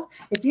 12,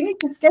 if you need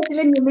to schedule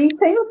in your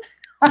meetings,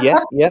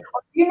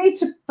 you need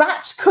to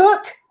batch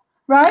cook,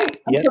 right?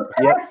 And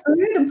prepare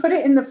food and put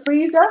it in the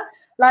freezer.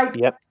 Like,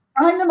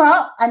 sign them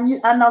up,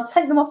 and I'll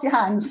take them off your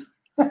hands.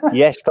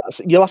 Yes,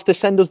 you'll have to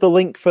send us the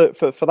link for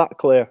that,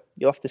 Claire.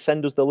 You'll have to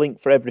send us the link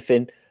for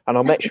everything, and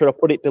I'll make sure I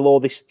put it below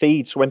this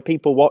feed, so when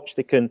people watch,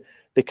 they can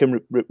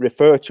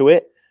refer to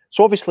it.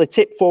 So obviously,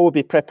 tip 4 would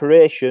be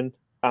preparation,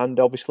 and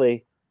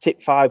obviously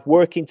tip 5,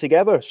 working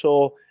together.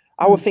 So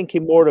I was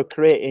thinking more of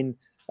creating.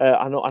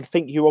 I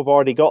think you have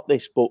already got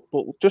this, but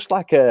just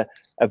like a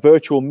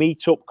virtual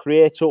meetup,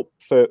 create up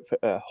for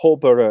a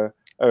hub or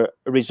a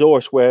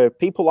resource where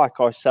people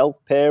like ourselves,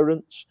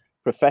 parents,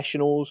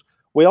 professionals,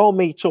 we all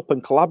meet up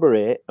and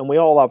collaborate, and we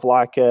all have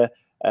like a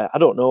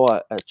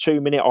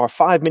 2-minute or a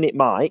 5-minute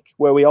mic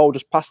where we all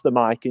just pass the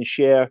mic and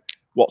share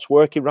what's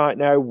working right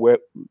now,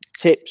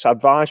 tips,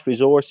 advice,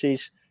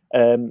 resources,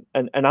 and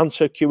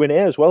answer Q&A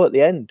as well at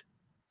the end.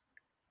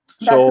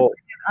 That's a brilliant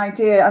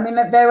idea. I mean,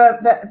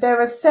 there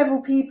are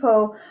several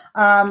people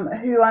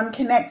who I'm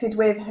connected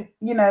with,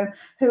 you know,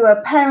 who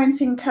are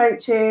parenting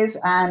coaches,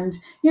 and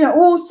you know,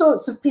 all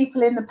sorts of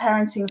people in the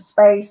parenting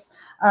space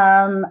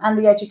and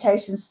the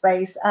education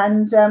space.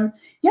 And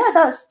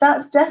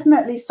that's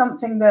definitely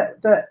something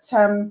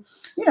that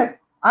you know,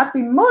 I'd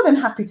be more than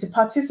happy to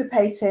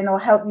participate in or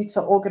help you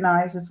to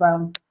organise as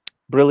well.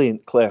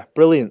 Brilliant, Claire.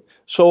 Brilliant.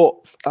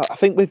 So I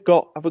think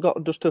have we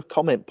got just a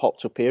comment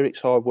popped up here? It's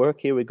hard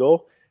work. Here we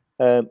go.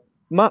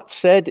 Matt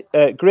said,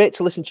 great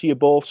to listen to you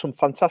both. Some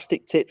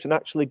fantastic tips, and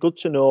actually good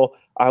to know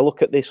I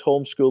look at this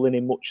homeschooling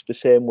in much the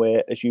same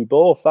way as you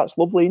both. That's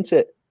lovely, isn't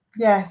it?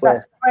 Yes,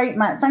 that's great,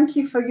 Matt. Thank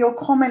you for your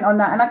comment on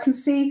that. And I can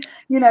see,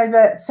 you know,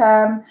 that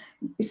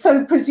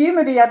so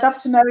presumably I'd love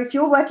to know if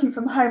you're working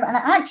from home. And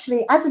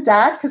actually, as a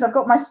dad, because I've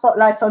got my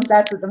spotlight on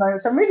dads at the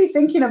moment, so I'm really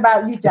thinking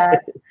about you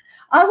dads.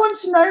 I want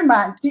to know,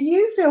 Matt, do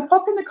you feel,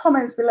 pop in the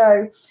comments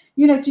below,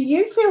 you know, do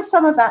you feel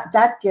some of that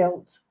dad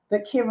guilt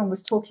that Kieran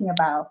was talking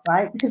about,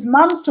 right? Because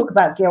mums talk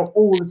about guilt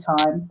all the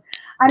time.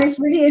 And it's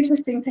really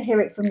interesting to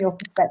hear it from your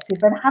perspective.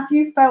 And have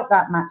you felt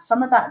that, Matt,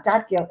 some of that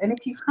dad guilt? And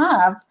if you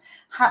have,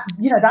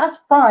 you know, that's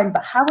fine,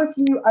 but how have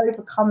you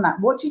overcome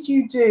that? What did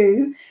you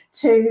do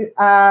to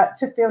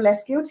feel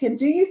less guilty? And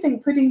do you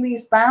think putting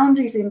these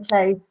boundaries in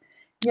place,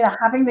 you know,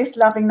 having this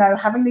loving no,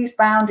 having these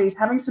boundaries,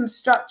 having some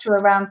structure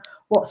around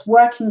what's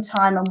working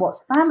time and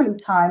what's family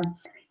time,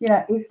 you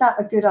know, is that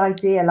a good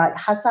idea? Like,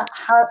 has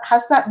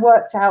that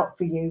worked out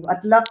for you?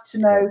 I'd love to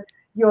know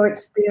your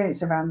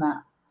experience around that.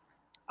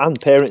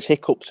 And parents'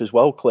 hiccups as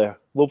well, Claire.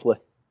 Lovely.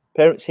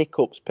 Parents'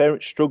 hiccups,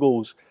 parents'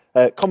 struggles.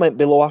 Comment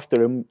below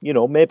after, and you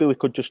know, maybe we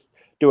could just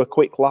do a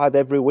quick live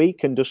every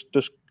week and just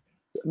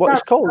what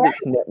it's called, it's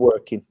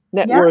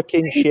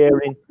networking,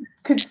 sharing.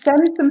 Could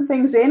send some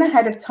things in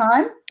ahead of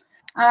time,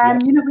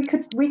 and you know,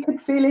 we could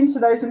feel into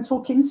those and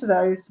talk into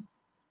those.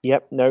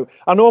 Yep. No,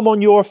 I know I'm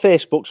on your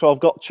Facebook, so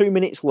I've got 2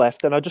 minutes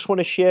left, and I just want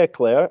to share,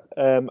 Claire.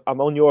 I'm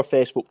on your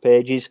Facebook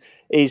page.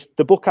 Is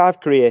the book I've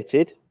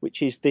created,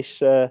 which is this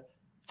Fund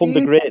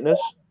the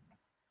Greatness,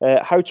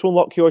 How to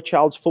Unlock Your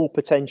Child's Full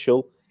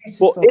Potential.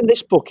 But in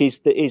this book is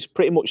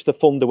pretty much the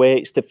fund away.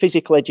 It's the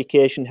physical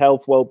education,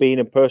 health, well-being,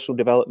 and personal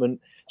development.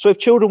 So if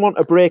children want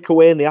a break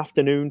away in the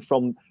afternoon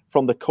from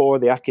the core,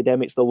 the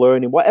academics, the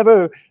learning,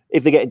 whatever,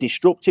 if they're getting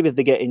disruptive, if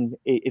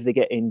they're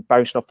getting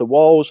bouncing off the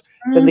walls,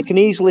 then they can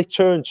easily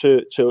turn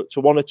to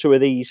one or two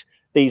of these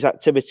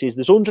activities.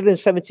 There's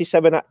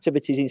 177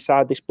 activities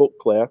inside this book,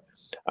 Claire,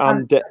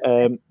 and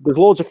there's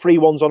loads of free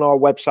ones on our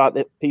website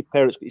that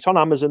parents. It's on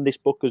Amazon, this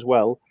book as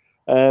well.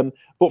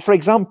 But for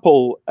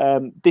example,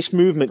 this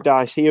movement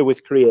dice here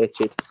we've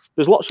created,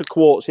 there's lots of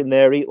quotes in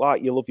there. Eat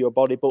like you love your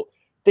body. But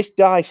this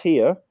dice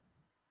here,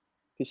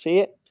 you see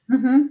it?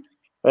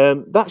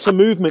 That's a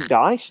movement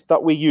dice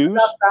that we use.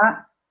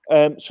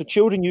 So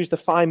children use the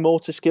fine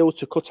motor skills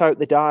to cut out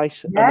the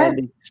dice, and then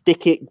they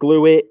stick it,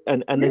 glue it,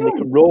 and then they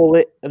can roll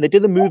it, and they do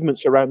the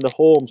movements around the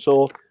home.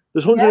 So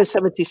there's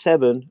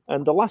 177,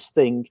 and the last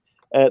thing,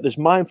 there's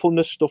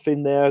mindfulness stuff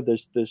in there.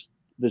 There's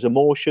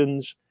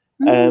emotions.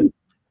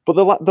 But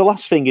the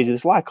last thing is,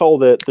 it's like all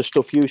the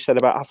stuff you said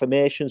about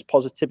affirmations,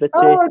 positivity.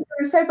 Oh, I was going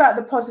to say about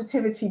the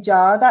positivity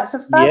jar. That's a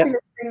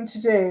fabulous thing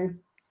to do.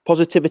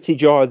 Positivity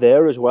jar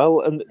there as well.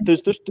 And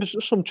there's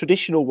some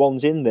traditional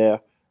ones in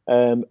there,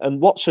 and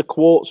lots of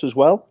quotes as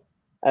well.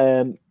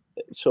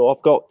 So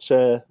I've got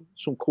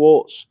some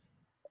quotes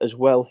as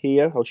well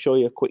here. I'll show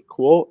you a quick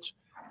quote,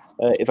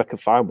 if I can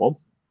find one.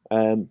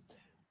 But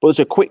there's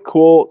a quick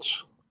quote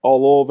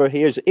all over.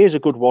 Here's a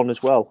good one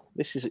as well.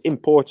 This is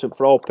important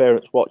for all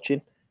parents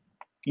watching.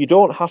 You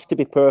don't have to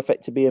be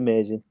perfect to be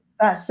amazing.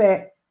 That's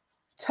it.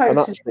 Totally. And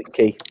that's the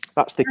key.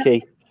 That's the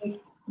key.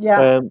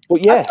 Yeah.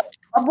 But yeah.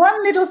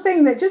 One little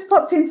thing that just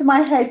popped into my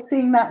head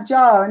seeing that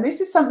jar, and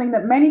this is something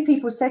that many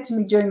people said to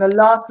me during the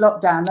last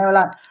lockdown. They were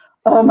like,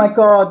 oh my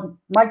God,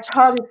 my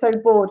child is so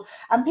bored.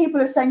 And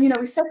people are saying, you know,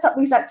 we set up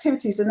these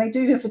activities and they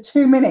do them for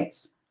 2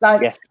 minutes.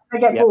 Like they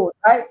get bored,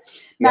 right?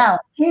 Now,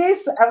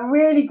 here's a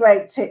really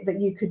great tip that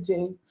you could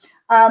do.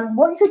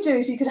 What you could do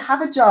is you could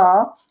have a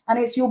jar, and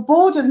it's your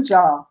boredom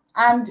jar.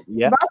 And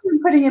rather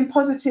than putting in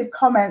positive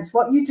comments,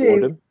 what you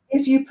do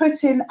is you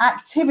put in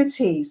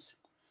activities.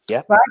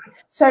 Right.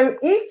 So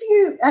if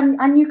you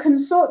and you can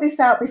sort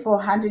this out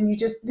beforehand, and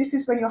this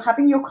is when you're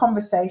having your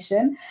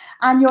conversation,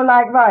 and you're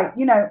like, right,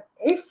 you know,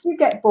 if you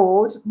get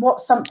bored,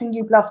 what's something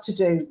you'd love to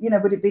do? You know,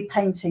 would it be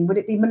painting? Would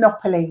it be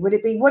Monopoly? Would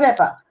it be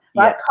whatever?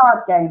 Right.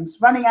 Card games,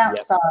 running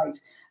outside.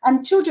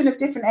 And children of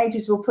different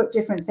ages will put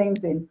different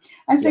things in.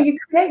 And so you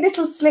create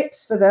little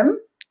slips for them.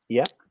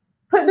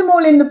 Put them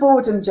all in the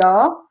boredom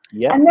jar.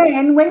 And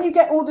then when you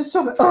get all the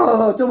stuff,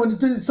 oh, I don't want to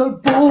do it, so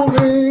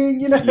boring,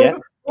 you know.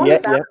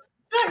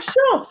 Like,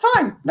 sure,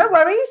 fine, no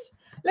worries.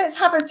 Let's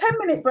have a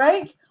 10-minute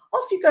break.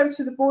 Off you go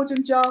to the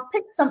boredom jar,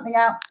 pick something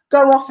out,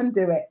 go off and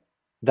do it.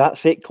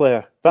 That's it,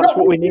 Claire. That's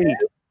what we need.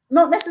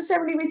 Not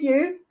necessarily with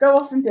you. Go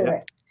off and do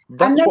it.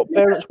 That's what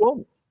parents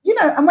want. You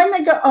know, and when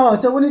they go, oh, I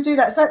don't want to do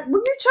that. It's like,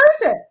 well, you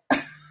chose it.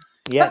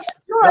 Yes,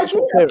 that's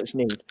what parents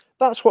need.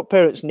 That's what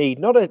parents need.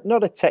 Not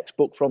a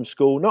textbook from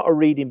school, not a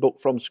reading book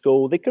from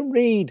school. They can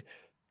read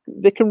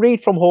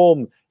from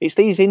home. It's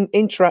these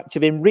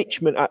interactive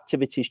enrichment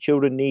activities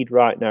children need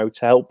right now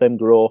to help them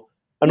grow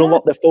and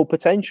unlock their full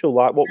potential,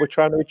 like what we're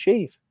trying to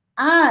achieve.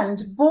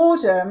 And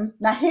boredom.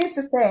 Now, here's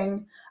the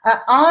thing.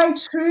 I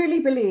truly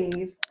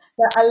believe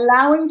that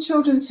allowing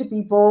children to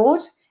be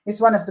bored is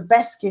one of the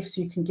best gifts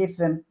you can give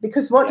them,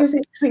 because what does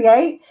it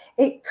create?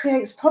 It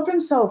creates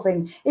problem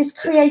solving. It's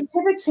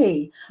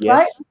creativity,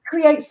 right? It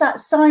creates that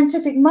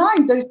scientific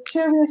mind, those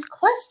curious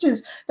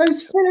questions,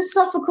 those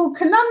philosophical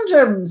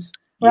conundrums,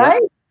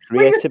 right?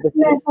 Creativity.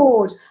 When you're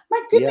bored,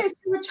 my goodness,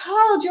 you're a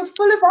child. You're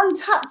full of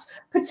untapped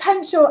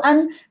potential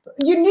and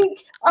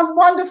unique and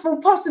wonderful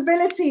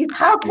possibilities.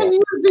 How can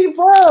you be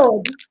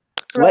bored?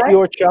 Right? Let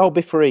your child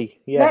be free.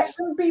 Let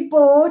them be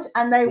bored,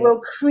 and they will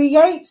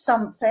create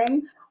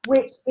something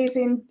which is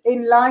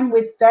in line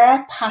with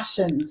their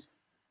passions.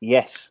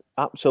 Yes,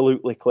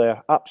 absolutely,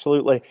 Claire.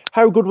 Absolutely.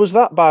 How good was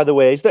that, by the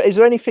way? Is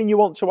there anything you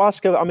want to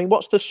ask her? I mean,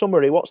 what's the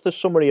summary? What's the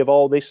summary of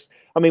all this?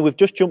 I mean, we've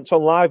just jumped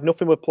on live.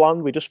 Nothing was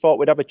planned. We just thought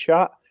we'd have a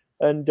chat.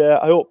 And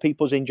I hope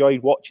people's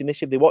enjoyed watching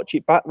this. If they watch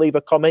it back, leave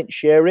a comment,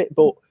 share it.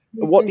 But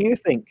what do you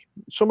think?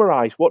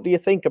 Summarise. What do you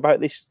think about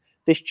this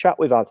chat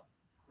we've had?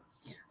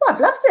 Well, I've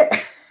loved it.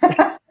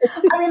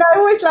 I mean, I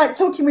always like like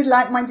talking with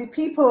like-minded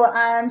people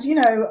and, you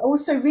know,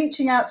 also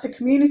reaching out to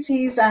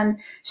communities and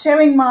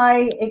sharing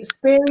my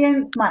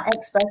experience, my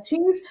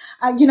expertise.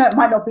 You know, it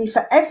might not be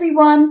for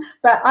everyone,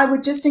 but I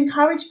would just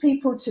encourage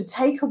people to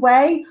take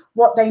away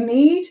what they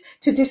need,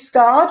 to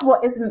discard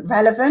what isn't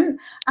relevant,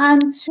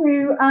 and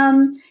to,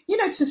 you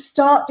know, to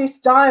start this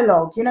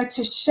dialogue, you know,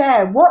 to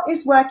share what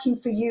is working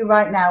for you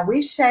right now.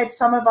 We've shared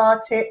some of our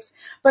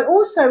tips, but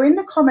also in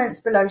the comments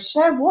below,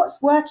 share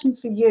what's working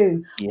for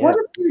you. Yeah. What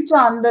have you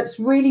done that's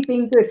really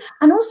been good?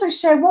 And also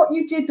share what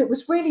you did that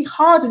was really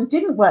hard and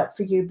didn't work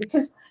for you,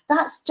 because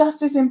that's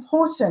just as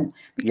important,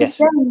 because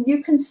then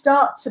you can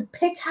start to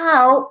pick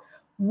out,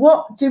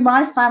 what do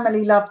my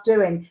family love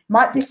doing?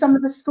 Might be some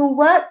of the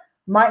schoolwork,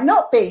 might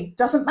not be,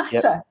 doesn't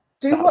matter.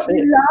 Do what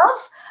you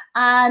love,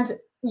 and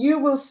you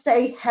will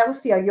stay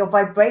healthier. Your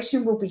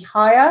vibration will be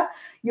higher.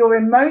 Your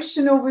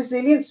emotional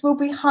resilience will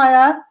be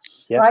higher,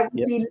 right?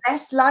 You'll be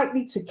less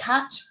likely to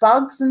catch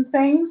bugs and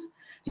things.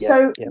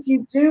 So if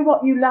you do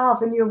what you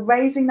love and you're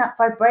raising that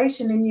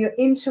vibration and you're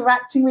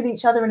interacting with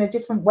each other in a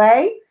different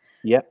way,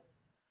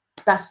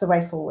 that's the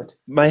way forward.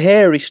 My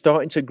hair is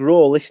starting to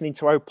grow listening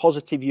to how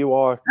positive you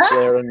are,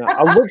 Claire. And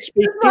I love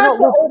speaking. Do you not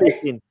love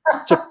speaking?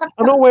 So,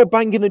 I know we're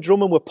banging the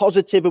drum and we're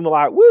positive and we're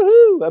like,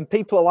 woohoo! And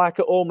people are like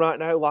at home right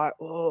now, like,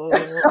 oh.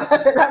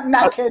 I'm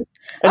knackered.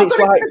 And it's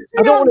like,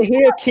 I don't want to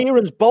hear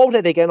Kieran's bald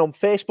head again on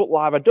Facebook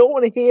Live. I don't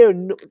want to hear.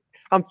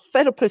 I'm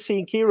fed up of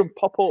seeing Kieran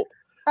pop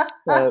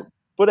up.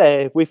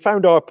 But we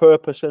found our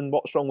purpose, and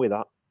what's wrong with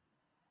that?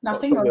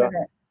 Nothing wrong with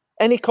it.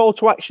 Any call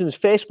to actions?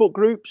 Facebook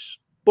groups,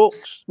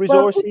 books,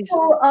 resources? Well,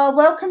 people are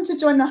welcome to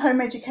join the Home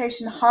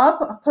Education Hub.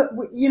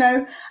 You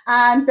know,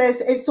 and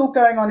it's all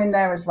going on in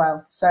there as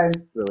well. So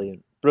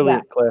brilliant,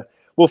 Claire.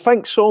 Well,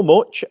 thanks so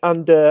much,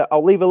 and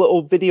I'll leave a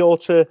little video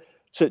to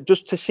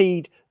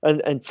seed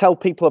and tell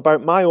people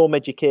about my home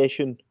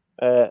education.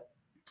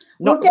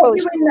 We'll get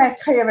you in there,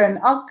 Kieran.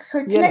 I'll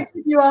connect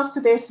with you after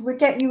this. We'll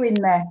get you in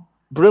there.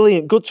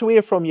 Brilliant. Good to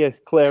hear from you,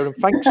 Claire, and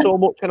thanks so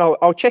much. And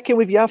I'll check in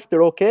with you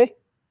after, okay?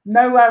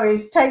 No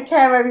worries. Take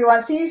care,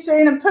 everyone. See you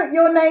soon, and put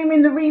your name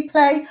in the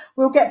replay.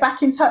 We'll get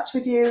back in touch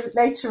with you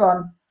later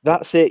on.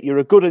 That's it. You're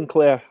a good one,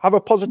 Claire. Have a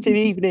positive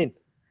evening.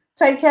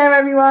 Take care,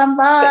 everyone.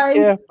 Bye. Take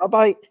care.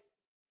 Bye-bye.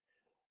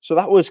 So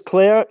that was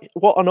Claire.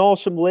 What an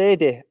awesome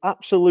lady.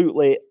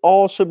 Absolutely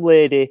awesome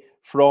lady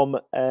from,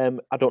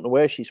 I don't know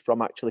where she's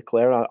from, actually,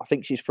 Claire. I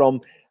think she's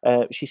from,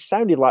 she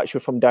sounded like she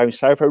was from down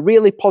south. A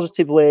really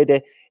positive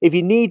lady. If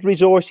you need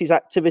resources,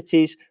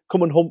 activities,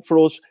 come and hunt for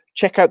us.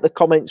 Check out the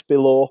comments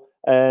below.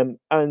 And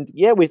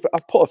yeah,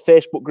 I've put a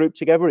Facebook group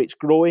together. It's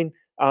growing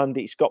and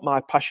it's got my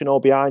passion all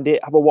behind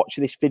it. Have a watch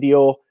of this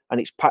video, and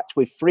it's packed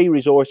with free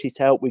resources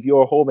to help with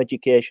your home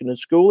education and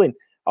schooling.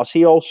 I'll see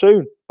you all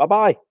soon.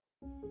 Bye-bye.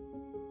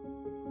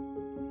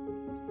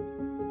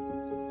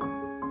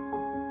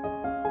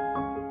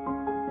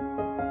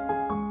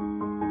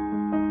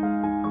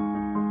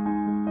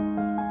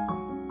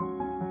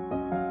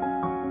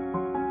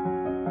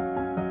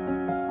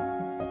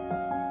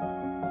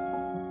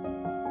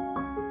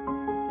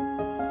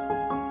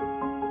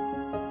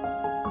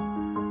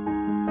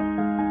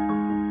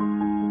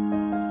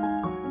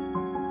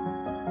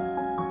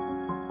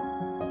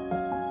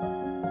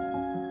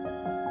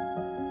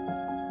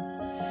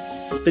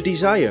 The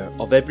desire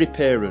of every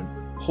parent,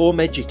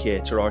 home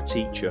educator or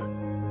teacher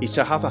is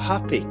to have a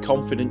happy,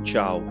 confident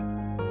child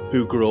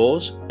who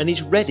grows and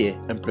is ready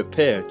and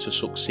prepared to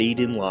succeed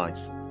in life.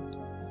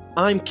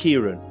 I'm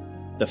Kieran,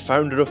 the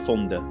founder of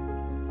Funder.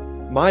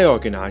 My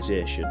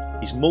organisation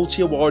is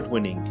multi-award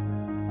winning,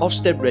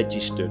 Ofsted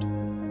registered,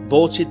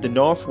 voted the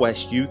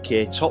Northwest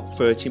UK top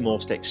 30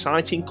 most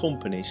exciting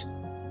companies,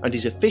 and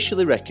is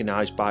officially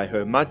recognised by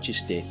Her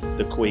Majesty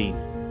the Queen.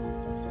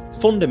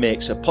 Funder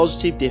makes a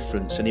positive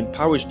difference and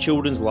empowers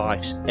children's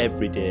lives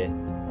every day.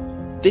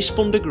 This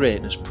Funder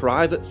Greatness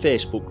private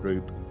Facebook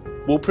group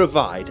will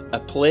provide a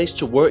place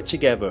to work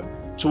together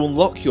to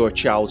unlock your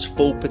child's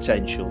full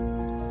potential,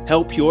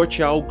 help your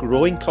child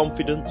grow in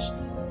confidence,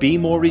 be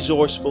more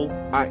resourceful,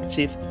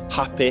 active,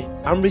 happy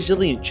and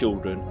resilient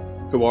children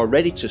who are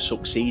ready to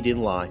succeed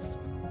in life.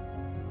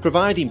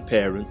 Providing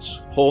parents,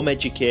 home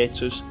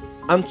educators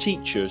and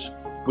teachers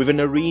with an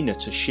arena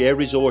to share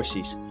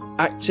resources,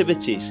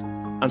 activities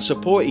and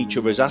support each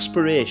other's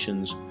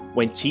aspirations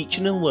when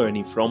teaching and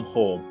learning from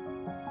home.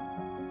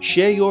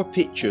 Share your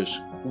pictures,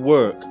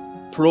 work,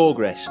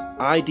 progress,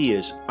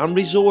 ideas and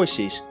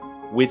resources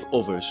with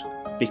others,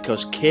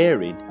 because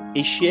caring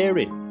is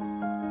sharing.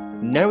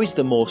 Now is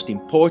the most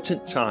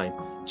important time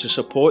to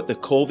support the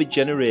COVID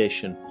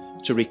generation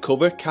to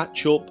recover,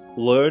 catch up,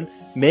 learn,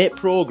 make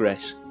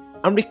progress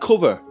and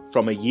recover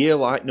from a year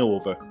like no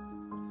other.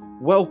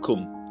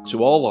 Welcome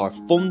to all our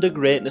Funder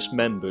Greatness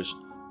members,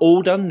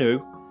 old and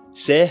new.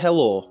 Say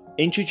hello,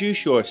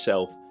 introduce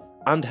yourself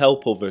and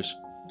help others.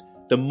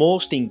 The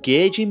most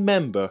engaging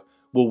member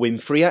will win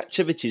free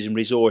activities and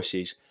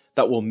resources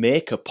that will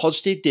make a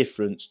positive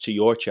difference to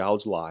your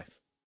child's life.